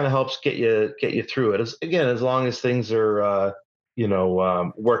 That kind of helps get you through it. As long as things are,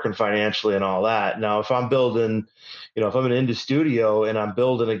 working financially and all that. Now, if I'm building, if I'm an indie studio and I'm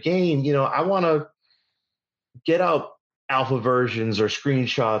building a game, I want to get out alpha versions or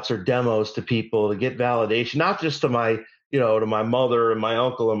screenshots or demos to people to get validation, not just to my mother and my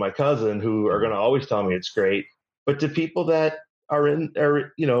uncle and my cousin, who are going to always tell me it's great, but to people that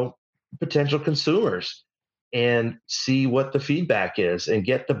are potential consumers, and see what the feedback is and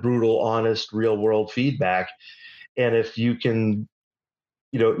get the brutal, honest, real world feedback. And if you can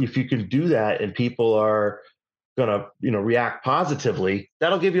do that and people are going to react positively,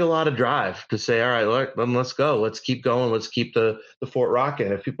 that'll give you a lot of drive to say, all right, look, then let's go. Let's keep going. Let's keep the fort rocking.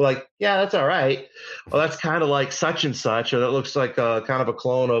 If people are like, yeah, that's all right. Well, that's kind of like such and such, or that looks like kind of a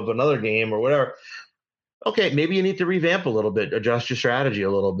clone of another game or whatever. Okay, maybe you need to revamp a little bit, adjust your strategy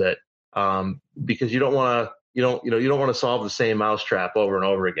a little bit, because you don't want to solve the same mousetrap over and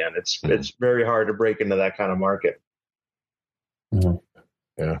over again. It's very hard to break into that kind of market.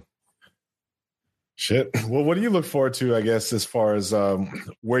 Yeah. Shit. Well, what do you look forward to, I guess, as far as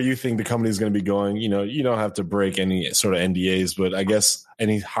where you think the company is going to be going? You don't have to break any sort of NDAs, but I guess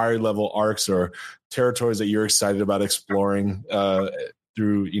any higher level arcs or territories that you're excited about exploring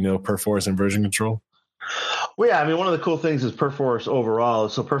through, Perforce and version control? Well, yeah, I mean, one of the cool things is Perforce overall.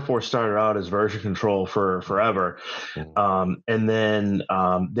 So Perforce started out as version control for forever. And then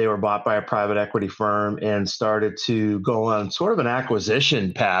they were bought by a private equity firm and started to go on sort of an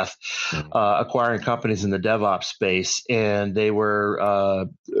acquisition path, acquiring companies in the DevOps space. And they were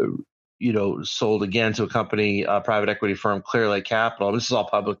sold again to a company, private equity firm, Clear Lake Capital. This is all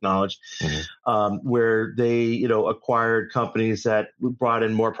public knowledge, where they, acquired companies that brought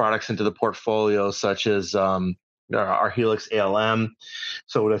in more products into the portfolio, such as our Helix ALM.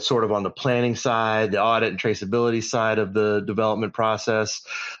 So that's sort of on the planning side, the audit and traceability side of the development process.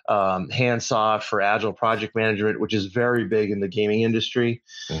 Handsoft for agile project management, which is very big in the gaming industry,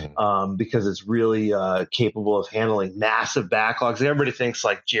 because it's really capable of handling massive backlogs. Everybody thinks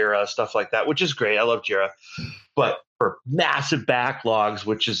like Jira, stuff like that, which is great. I love Jira. But for massive backlogs,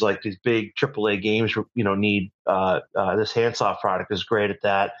 which is like these big AAA games, need this Handsoft product is great at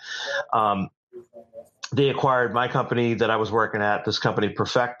that. They acquired my company that I was working at, this company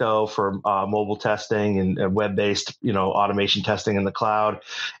Perfecto, for mobile testing and web-based, automation testing in the cloud.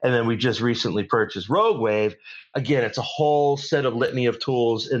 And then we just recently purchased RogueWave. Again, it's a whole set of litany of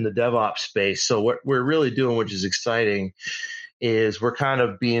tools in the DevOps space. So what we're really doing, which is exciting, is we're kind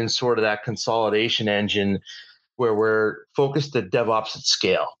of being sort of that consolidation engine where we're focused at DevOps at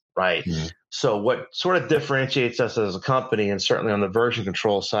scale, right? So what sort of differentiates us as a company, and certainly on the version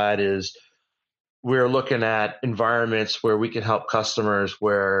control side, is we're looking at environments where we can help customers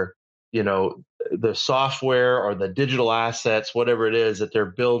where the software or the digital assets, whatever it is that they're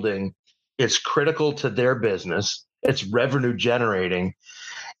building, is critical to their business. It's revenue generating.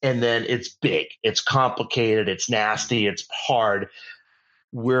 And then it's big, it's complicated, it's nasty, it's hard.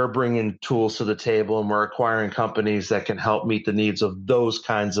 We're bringing tools to the table, and we're acquiring companies that can help meet the needs of those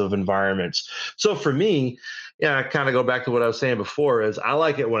kinds of environments. So for me, I kind of go back to what I was saying before, is I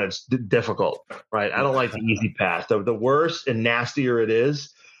like it when it's difficult, right? I don't like the easy path. The worse and nastier it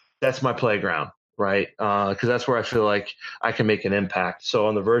is, that's my playground, right? Because that's where I feel like I can make an impact. So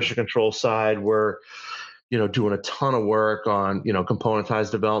on the version control side, we're doing a ton of work on,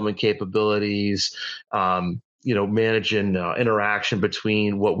 componentized development capabilities, managing interaction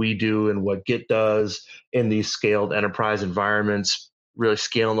between what we do and what Git does in these scaled enterprise environments, really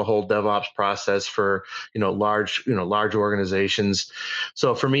scaling the whole DevOps process for, large organizations.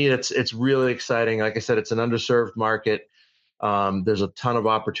 So for me, it's really exciting. Like I said, it's an underserved market. There's a ton of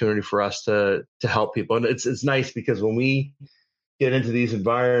opportunity for us to help people. And it's nice because when we get into these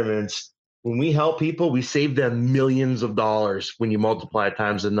environments, when we help people, we save them millions of dollars when you multiply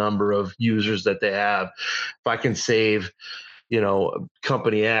times the number of users that they have. If I can save,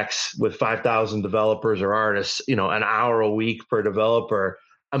 company X with 5,000 developers or artists, an hour a week per developer,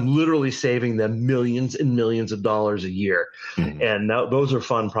 I'm literally saving them millions and millions of dollars a year. Mm-hmm. And those are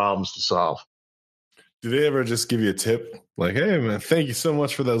fun problems to solve. Do they ever just give you a tip? Like, hey, man, thank you so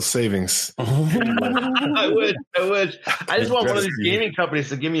much for those savings. I wish. I just want one of these gaming companies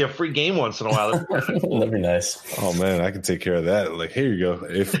to give me a free game once in a while. That'd be nice. Oh, man, I can take care of that. Like, here you go.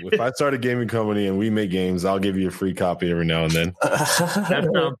 If I start a gaming company and we make games, I'll give you a free copy every now and then.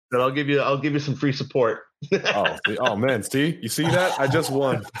 I'll give you some free support. Oh man, see, you see that? I just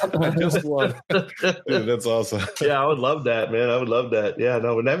won. Dude, that's awesome. Yeah, I would love that, man. I would love that. Yeah,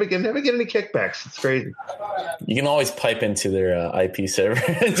 no, we'll never get any kickbacks. It's crazy. You can always pipe into their IP server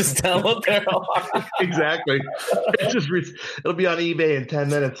and just download their Exactly. It'll be on eBay in 10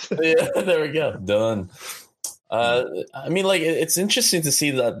 minutes. Yeah, there we go. Done. I mean, like, it's interesting to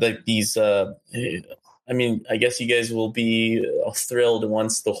see that these. I mean, I guess you guys will be thrilled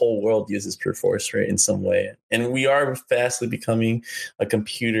once the whole world uses Perforce, right, in some way. And we are fastly becoming a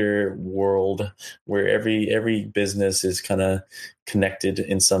computer world where every business is kind of connected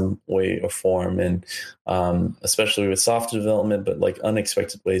in some way or form, and especially with software development, but like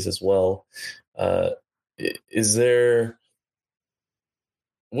unexpected ways as well. Is there...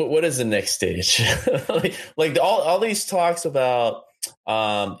 What is the next stage? like all these talks about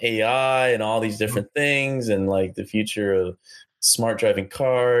AI and all these different things, and like the future of smart driving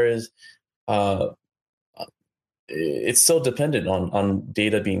cars, it's so dependent on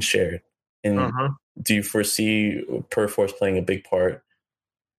data being shared. And do you foresee Perforce playing a big part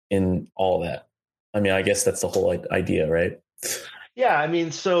in all that? I mean, I guess that's the whole idea, right? Yeah, I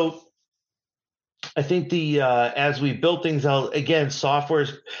mean, so I think as we build things out, again, software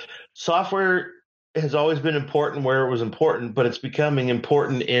has always been important where it was important, but it's becoming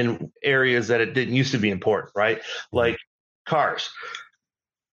important in areas that it didn't used to be important, right? Like cars,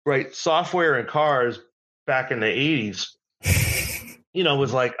 right? Software in cars back in the 80s,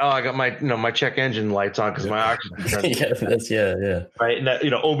 was like, oh, I got my check engine lights on because my oxygen. yeah. Right. And that,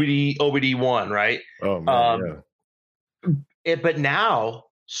 OBD1, right? Oh, man, But now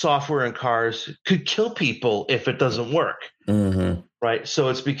software in cars could kill people if it doesn't work. Mm-hmm. Right. So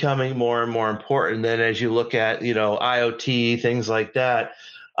it's becoming more and more important. Then as you look at, IoT, things like that,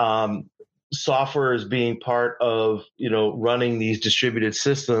 software is being part of, running these distributed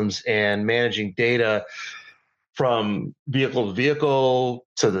systems and managing data from vehicle to vehicle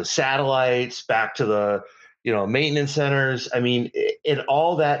to the satellites, back to the, maintenance centers. I mean, and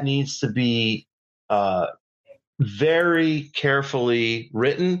all that needs to be very carefully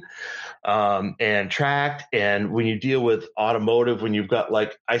written and tracked. And when you deal with automotive, when you've got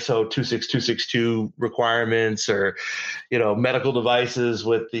like ISO 26262 requirements, or, medical devices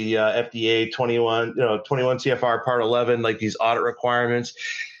with the FDA 21 CFR Part 11, like these audit requirements,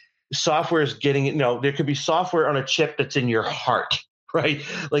 software is getting, there could be software on a chip that's in your heart, right?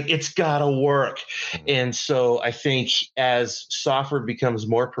 Like it's got to work. And so I think as software becomes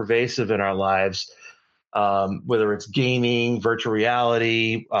more pervasive in our lives, whether it's gaming, virtual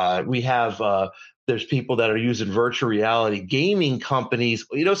reality, we have there's people that are using virtual reality, gaming companies.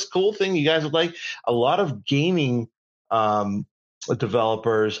 It's a cool thing you guys would like. A lot of gaming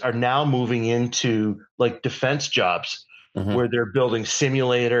developers are now moving into like defense jobs, where they're building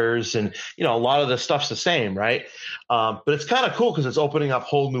simulators, and a lot of the stuff's the same, right? But it's kind of cool because it's opening up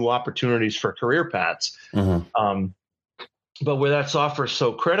whole new opportunities for career paths. But where that software is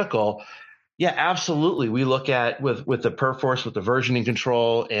so critical, Yeah, absolutely. We look at with the Perforce, with the versioning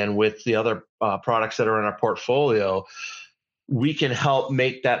control, and with the other products that are in our portfolio, we can help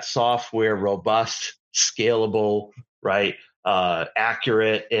make that software robust, scalable, right,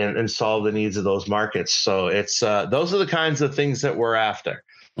 accurate, and solve the needs of those markets. So it's those are the kinds of things that we're after,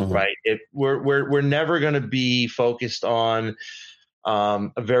 right? We're never going to be focused on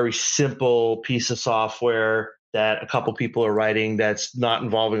a very simple piece of software that a couple people are writing that's not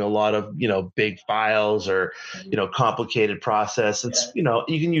involving a lot of big files or complicated process. It's you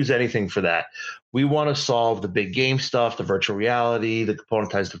can use anything for that. We want to solve the big game stuff, the virtual reality, the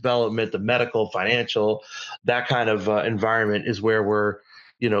componentized development, the medical, financial, that kind of environment is where we're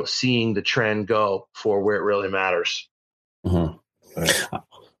seeing the trend go for where it really matters. I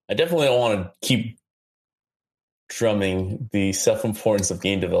definitely don't want to keep drumming the self-importance of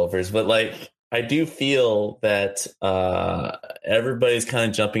game developers, but like I do feel that everybody's kind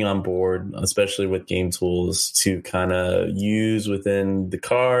of jumping on board, especially with game tools to kind of use within the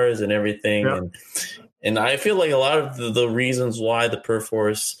cars and everything. Yep. And I feel like a lot of the reasons why the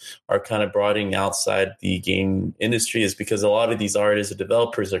Perforce are kind of broadening outside the game industry is because a lot of these artists and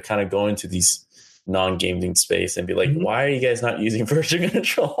developers are kind of going to these non-gaming space and be like, why are you guys not using version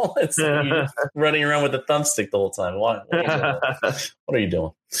control? It's you're running around with a thumbstick the whole time. What are you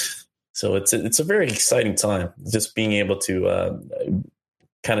doing? So it's a very exciting time, just being able to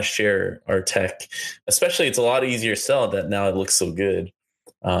kind of share our tech. Especially, it's a lot easier to sell that now it looks so good.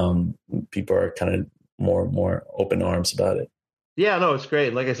 People are kind of more open arms about it. Yeah, no, it's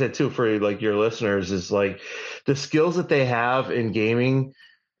great. Like I said too, for like your listeners, is like the skills that they have in gaming.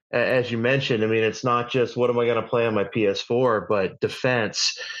 As you mentioned, I mean, it's not just what am I going to play on my PS4, but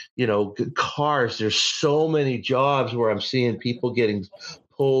defense, cars. There's so many jobs where I'm seeing people getting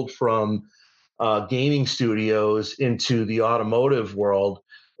pulled from gaming studios into the automotive world,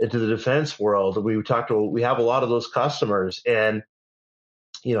 into the defense world. We have a lot of those customers, and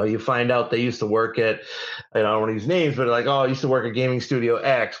you find out they used to work at, I don't want to use names, but like, I used to work at gaming studio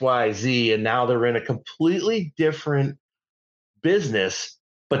X, Y, Z, and now they're in a completely different business,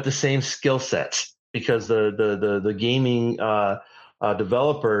 but the same skill sets, because the gaming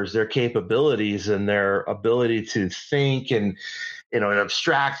developers, their capabilities and their ability to think and and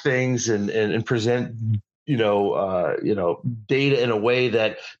abstract things and present data in a way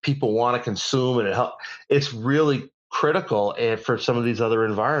that people want to consume, and it's really critical and for some of these other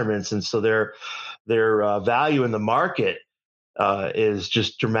environments, and so their value in the market is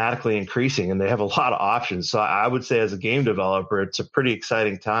just dramatically increasing, and they have a lot of options. So I would say, as a game developer, it's a pretty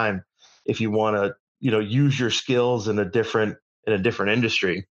exciting time if you want to use your skills in a different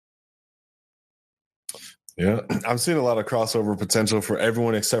industry. Yeah, I'm seeing a lot of crossover potential for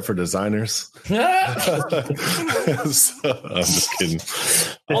everyone except for designers. So, I'm just kidding.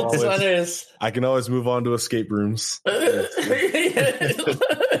 All designers. I can always move on to escape rooms. You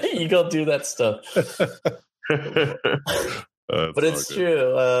go do that stuff. But it's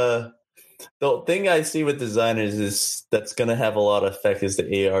true. The thing I see with designers is that's going to have a lot of effect is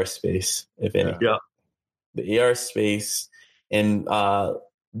the AR space, if any. Yeah. The AR space and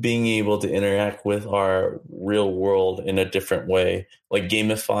being able to interact with our real world in a different way, like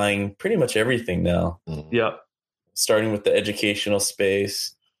gamifying pretty much everything now. Yeah. Starting with the educational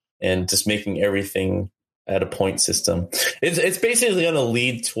space and just making everything at a point system. It's basically going to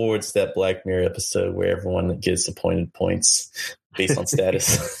lead towards that Black Mirror episode where everyone gets appointed points based on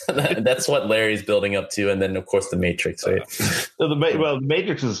status. That's what Larry's building up to. And then, of course, the Matrix, right? So the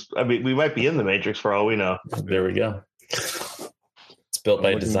Matrix is, I mean, we might be in the Matrix for all we know. There we go. Built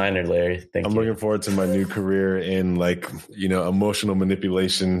by a designer, Larry. I'm looking forward to my new career in emotional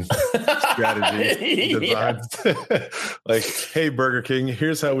manipulation strategy design. Like, hey, Burger King,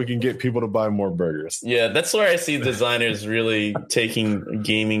 here's how we can get people to buy more burgers. Yeah, that's where I see designers really taking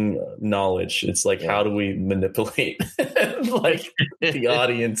gaming knowledge. It's like, how do we manipulate like the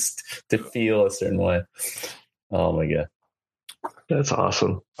audience to feel a certain way? Oh my God. That's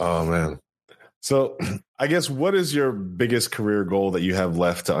awesome. Oh man. So I guess, what is your biggest career goal that you have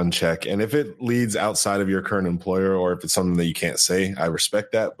left to uncheck? And if it leads outside of your current employer, or if it's something that you can't say, I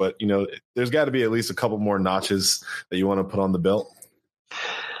respect that. But, there's got to be at least a couple more notches that you want to put on the belt.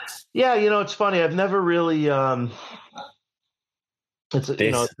 Yeah, it's funny. I've never really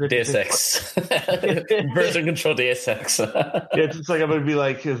Deus Ex. Version control Deus Ex. It's just like I'm going to be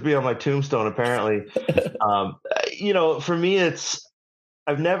like, it's be on my tombstone, apparently. For me,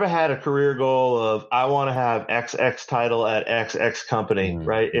 I've never had a career goal of I want to have XX title at XX company,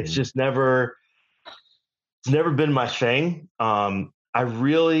 right? It's just never been my thing. I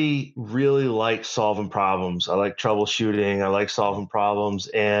really, really like solving problems. I like troubleshooting. I like solving problems.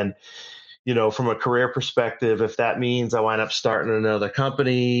 And, from a career perspective, if that means I wind up starting another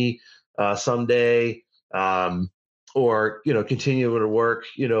company someday, or continue to work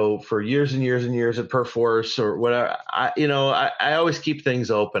for years and years and years at Perforce or whatever, I always keep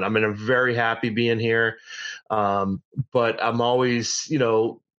things open. I mean, I'm very happy being here, but I'm always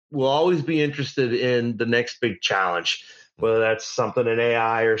will always be interested in the next big challenge, whether that's something in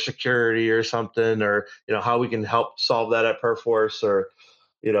AI or security or something, or how we can help solve that at Perforce, or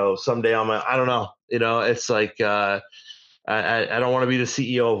someday I don't know, it's like I don't want to be the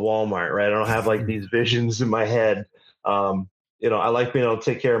CEO of Walmart, right? I don't have like these visions in my head. I like being able to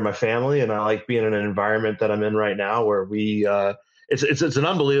take care of my family, and I like being in an environment that I'm in right now where we it's an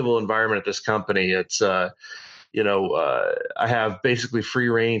unbelievable environment at this company. It's I have basically free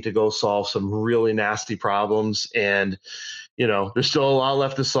reign to go solve some really nasty problems, and there's still a lot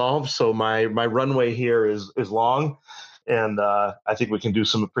left to solve. So my runway here is long, and I think we can do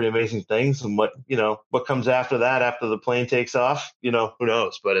some pretty amazing things. And what comes after that, after the plane takes off, who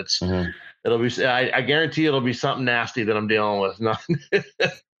knows? But it's it'll be. I guarantee it'll be something nasty that I'm dealing with.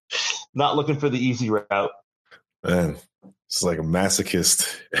 Not looking for the easy route. Man, it's like a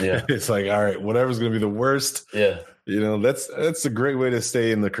masochist. Yeah. It's like, all right, whatever's going to be the worst. Yeah. That's a great way to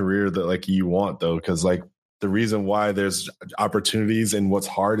stay in the career that like you want, though. Cause like the reason why there's opportunities and what's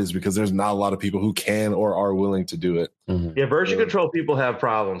hard is because there's not a lot of people who can or are willing to do it. Mm-hmm. Yeah. Version control people have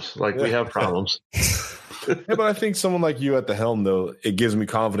problems. Like we have problems. Yeah, but I think someone like you at the helm, though, it gives me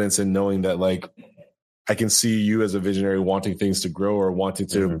confidence in knowing that like I can see you as a visionary wanting things to grow or wanting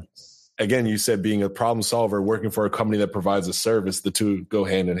to, again, you said being a problem solver, working for a company that provides a service, the two go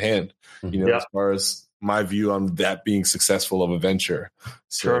hand in hand, as far as my view on that being successful of a venture.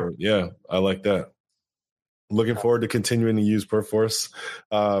 So, sure. Yeah, I like that. Looking forward to continuing to use Perforce.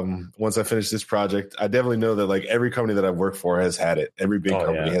 Once I finish this project, I definitely know that like every company that I've worked for has had it. Every big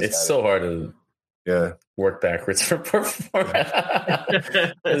company has had it. It's so hard to work backwards from Perforce.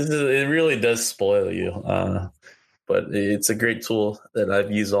 It really does spoil you. But it's a great tool that I've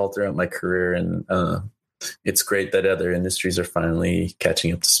used all throughout my career, and it's great that other industries are finally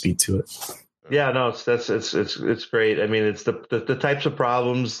catching up to speed to it. Yeah, no, it's great. I mean, it's the types of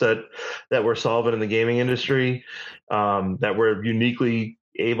problems that we're solving in the gaming industry, that we're uniquely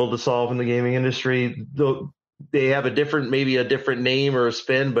able to solve in the gaming industry. They have maybe a different name or a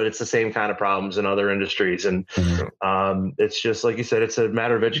spin, but it's the same kind of problems in other industries. And it's just like you said, it's a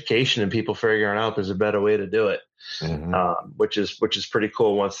matter of education and people figuring out there's a better way to do it, which is pretty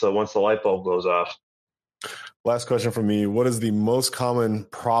cool once the light bulb goes off. Last question for me. What is the most common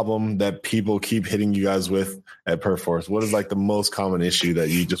problem that people keep hitting you guys with at Perforce? What is like the most common issue that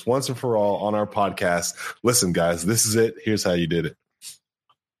you just once and for all on our podcast? Listen, guys, this is it. Here's how you did it.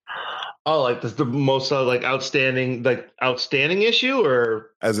 Oh, like the most outstanding issue, or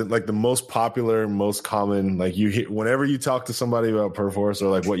as in like the most popular, most common, like you hear whenever you talk to somebody about Perforce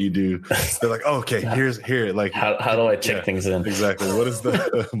or like what you do, they're like, oh, okay, here, like how do I check things in? Exactly. What is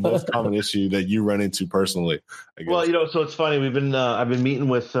the most common issue that you run into personally? I guess? Well, so it's funny. I've been meeting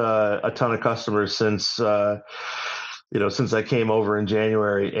with a ton of customers since since I came over in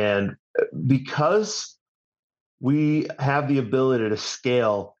January, and because we have the ability to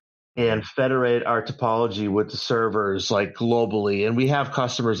scale and federate our topology with the servers like globally. And we have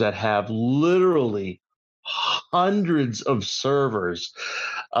customers that have literally hundreds of servers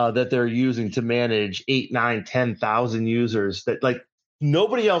that they're using to manage 8, 9, 10,000 users that like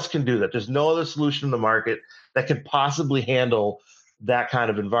nobody else can do that. There's no other solution in the market that can possibly handle that kind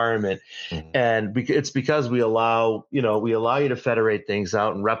of environment. And it's because we allow you to federate things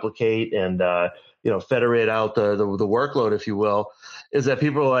out and replicate and, federate out the workload, if you will, is that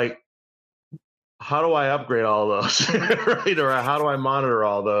people are like, how do I upgrade all those? Right? Or how do I monitor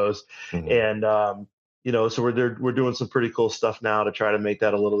all those? And, so we're doing some pretty cool stuff now to try to make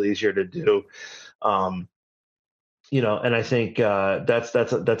that a little easier to do. And I think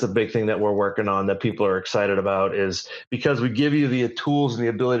that's a big thing that we're working on that people are excited about, is because we give you the tools and the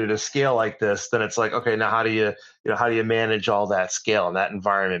ability to scale like this, then it's like, okay, now how do you manage all that scale in that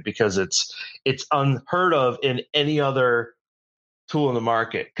environment? Because it's unheard of in any other tool in the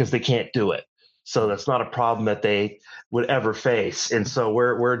market because they can't do it. So that's not a problem that they would ever face. And so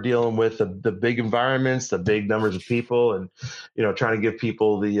we're dealing with the big environments, the big numbers of people, and trying to give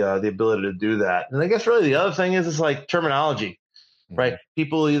people the ability to do that. And I guess really the other thing is like terminology, right?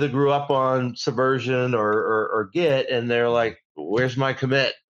 People either grew up on Subversion or Git, and they're like, "Where's my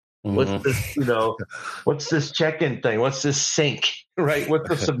commit? What's this? What's this check-in thing? What's this sync? Right? What's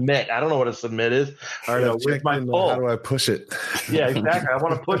the submit? I don't know what a submit is. Where's my pull? How do I push it? Yeah, exactly. I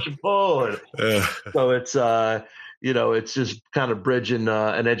want to push and pull. So it's it's just kind of bridging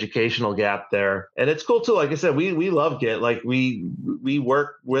an educational gap there. And it's cool too. Like I said, we love Git. Like we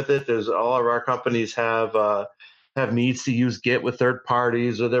work with it. There's all of our companies have needs to use Git with third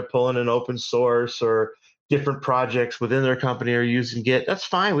parties, or they're pulling in open source, or different projects within their company are using Git. That's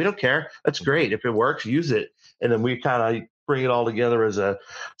fine. We don't care. That's great. If it works, use it. And then we kind of bring it all together as a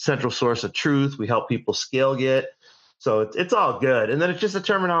central source of truth. We help people scale Git. So it's all good. And then it's just a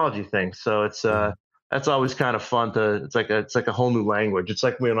terminology thing. So it's that's always kind of fun it's like a whole new language. It's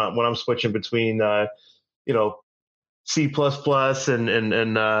like when I'm switching between C++ and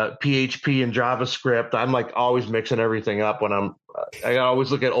PHP and JavaScript. I'm like always mixing everything up when I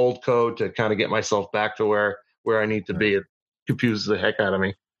always look at old code to kind of get myself back to where I need to be. It confuses the heck out of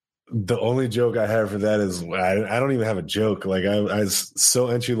me. The only joke I have for that is I don't even have a joke. Like I was so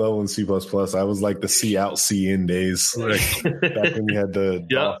entry level in C++. I was like the C out, C in days, like back when we had the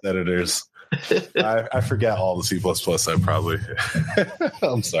DOS editors. I forget all the C++. I probably.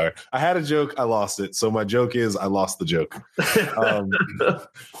 I'm sorry. I had a joke. I lost it. So my joke is I lost the joke.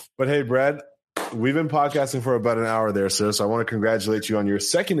 But hey, Brad, we've been podcasting for about an hour there, sir. So I want to congratulate you on your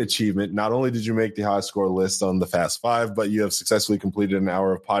second achievement. Not only did you make the high score list on the Fast Five, but you have successfully completed an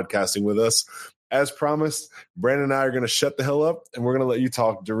hour of podcasting with us. As promised, Brandon and I are going to shut the hell up, and we're going to let you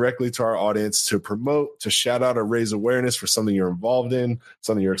talk directly to our audience to promote, to shout out or raise awareness for something you're involved in,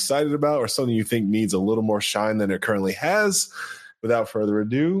 something you're excited about, or something you think needs a little more shine than it currently has. Without further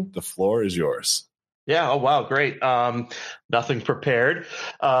ado, the floor is yours. Yeah. Oh, wow. Great. Nothing prepared.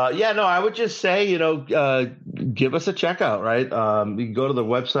 I would just say, give us a checkout, right? You can go to the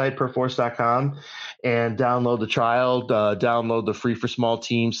website, perforce.com, and download the trial, download the free for small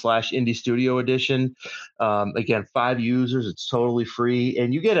team / indie studio edition. Again, 5 users, it's totally free,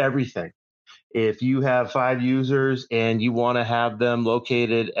 and you get everything. If you have 5 users and you want to have them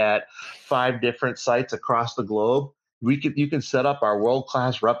located at 5 different sites across the globe, you can set up our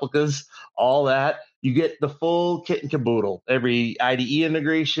world-class replicas, all that. You get the full kit and caboodle, every IDE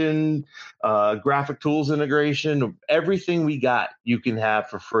integration, graphic tools integration, everything we got you can have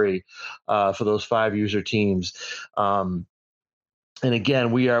for free for those 5 user teams. And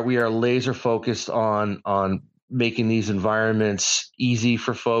again, we are laser focused on making these environments easy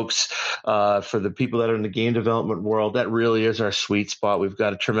for folks, for the people that are in the game development world. That really is our sweet spot. We've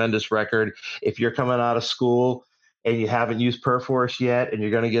got a tremendous record. If you're coming out of school and you haven't used Perforce yet, and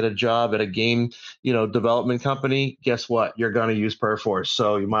you're going to get a job at a game, development company, guess what? You're going to use Perforce.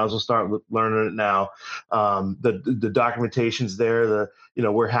 So you might as well start learning it now. The documentation's there.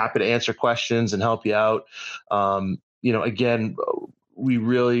 We're happy to answer questions and help you out. Again, we're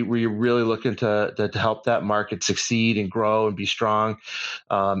really looking to help that market succeed and grow and be strong.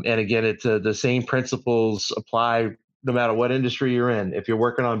 And again, it's the same principles apply no matter what industry you're in. If you're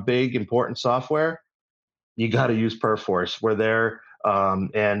working on big, important software, you got to use Perforce. We're there,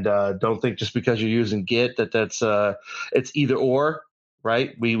 and don't think just because you're using Git that's it's either or,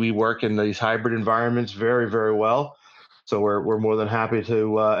 right? We work in these hybrid environments very, very well, so we're more than happy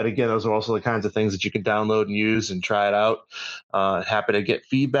to. And again, those are also the kinds of things that you can download and use and try it out. Happy to get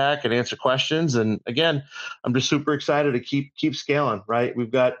feedback and answer questions. And again, I'm just super excited to keep scaling. Right, we've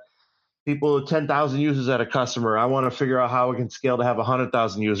got people, 10,000 users at a customer. I want to figure out how we can scale to have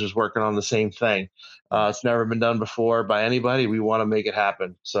 100,000 users working on the same thing. It's never been done before by anybody. We want to make it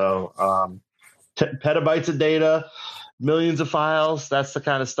happen. So petabytes of data, millions of files. That's the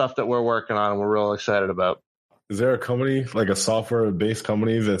kind of stuff that we're working on and we're real excited about. Is there a company, like a software-based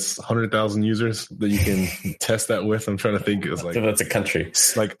company that's 100,000 users that you can test that with? I'm trying to think. It's like that's a country.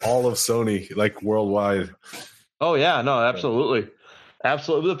 It's like all of Sony, like worldwide. Oh, yeah. No, absolutely.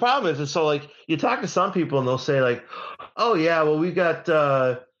 Absolutely. The problem is so like you talk to some people and they'll say like, oh yeah, well we got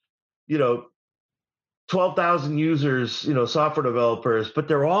 12,000 users, software developers, but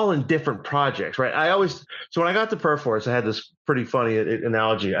they're all in different projects, right? So when I got to Perforce, I had this pretty funny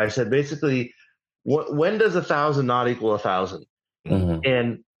analogy. I said basically, when does 1,000 not equal 1,000? Mm-hmm.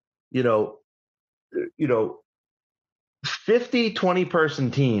 And 50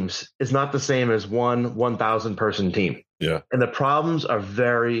 20-person teams is not the same as 1,000 person team. Yeah. And the problems are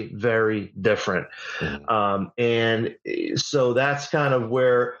very, very different. Mm-hmm. And so that's kind of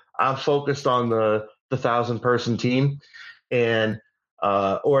where I'm focused on the 1,000 person team. And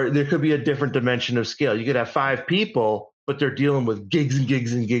or there could be a different dimension of scale. You could have 5 people, but they're dealing with gigs and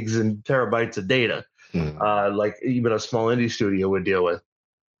gigs and gigs and terabytes of data, like even a small indie studio would deal with.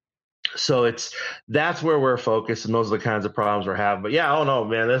 So that's where we're focused, and those are the kinds of problems we're having. But yeah, oh no,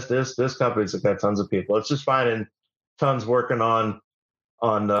 man, this company's got tons of people. It's just finding tons working on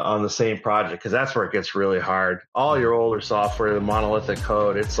on the same project, because that's where it gets really hard. All your older software, the monolithic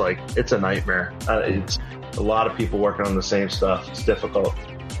code, it's a nightmare. It's a lot of people working on the same stuff. It's difficult.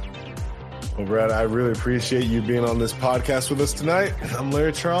 Well, Brad, I really appreciate you being on this podcast with us tonight. I'm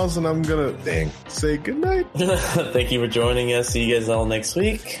Larry Charles, and I'm going to say goodnight. Thank you for joining us. See you guys all next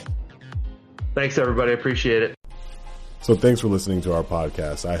week. Thanks, everybody. I appreciate it. So thanks for listening to our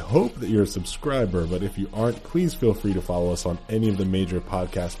podcast. I hope that you're a subscriber, but if you aren't, please feel free to follow us on any of the major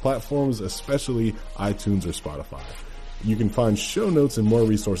podcast platforms, especially iTunes or Spotify. You can find show notes and more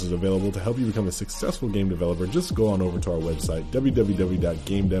resources available to help you become a successful game developer. Just go on over to our website,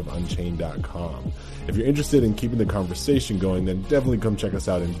 www.gamedevunchained.com. If you're interested in keeping the conversation going, then definitely come check us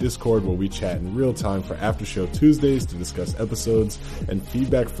out in Discord, where we chat in real time, for after show Tuesdays to discuss episodes, and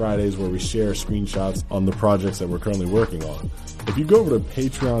feedback Fridays, where we share screenshots on the projects that we're currently working on. If you go over to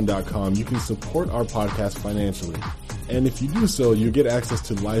patreon.com, you can support our podcast financially. And if you do so, you get access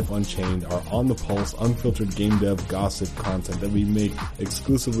to Life Unchained, our on-the-pulse, unfiltered game dev gossip content that we make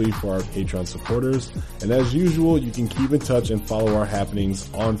exclusively for our Patreon supporters. And as usual, you can keep in touch and follow our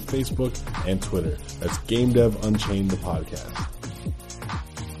happenings on Facebook and Twitter. That's Game Dev Unchained, the podcast.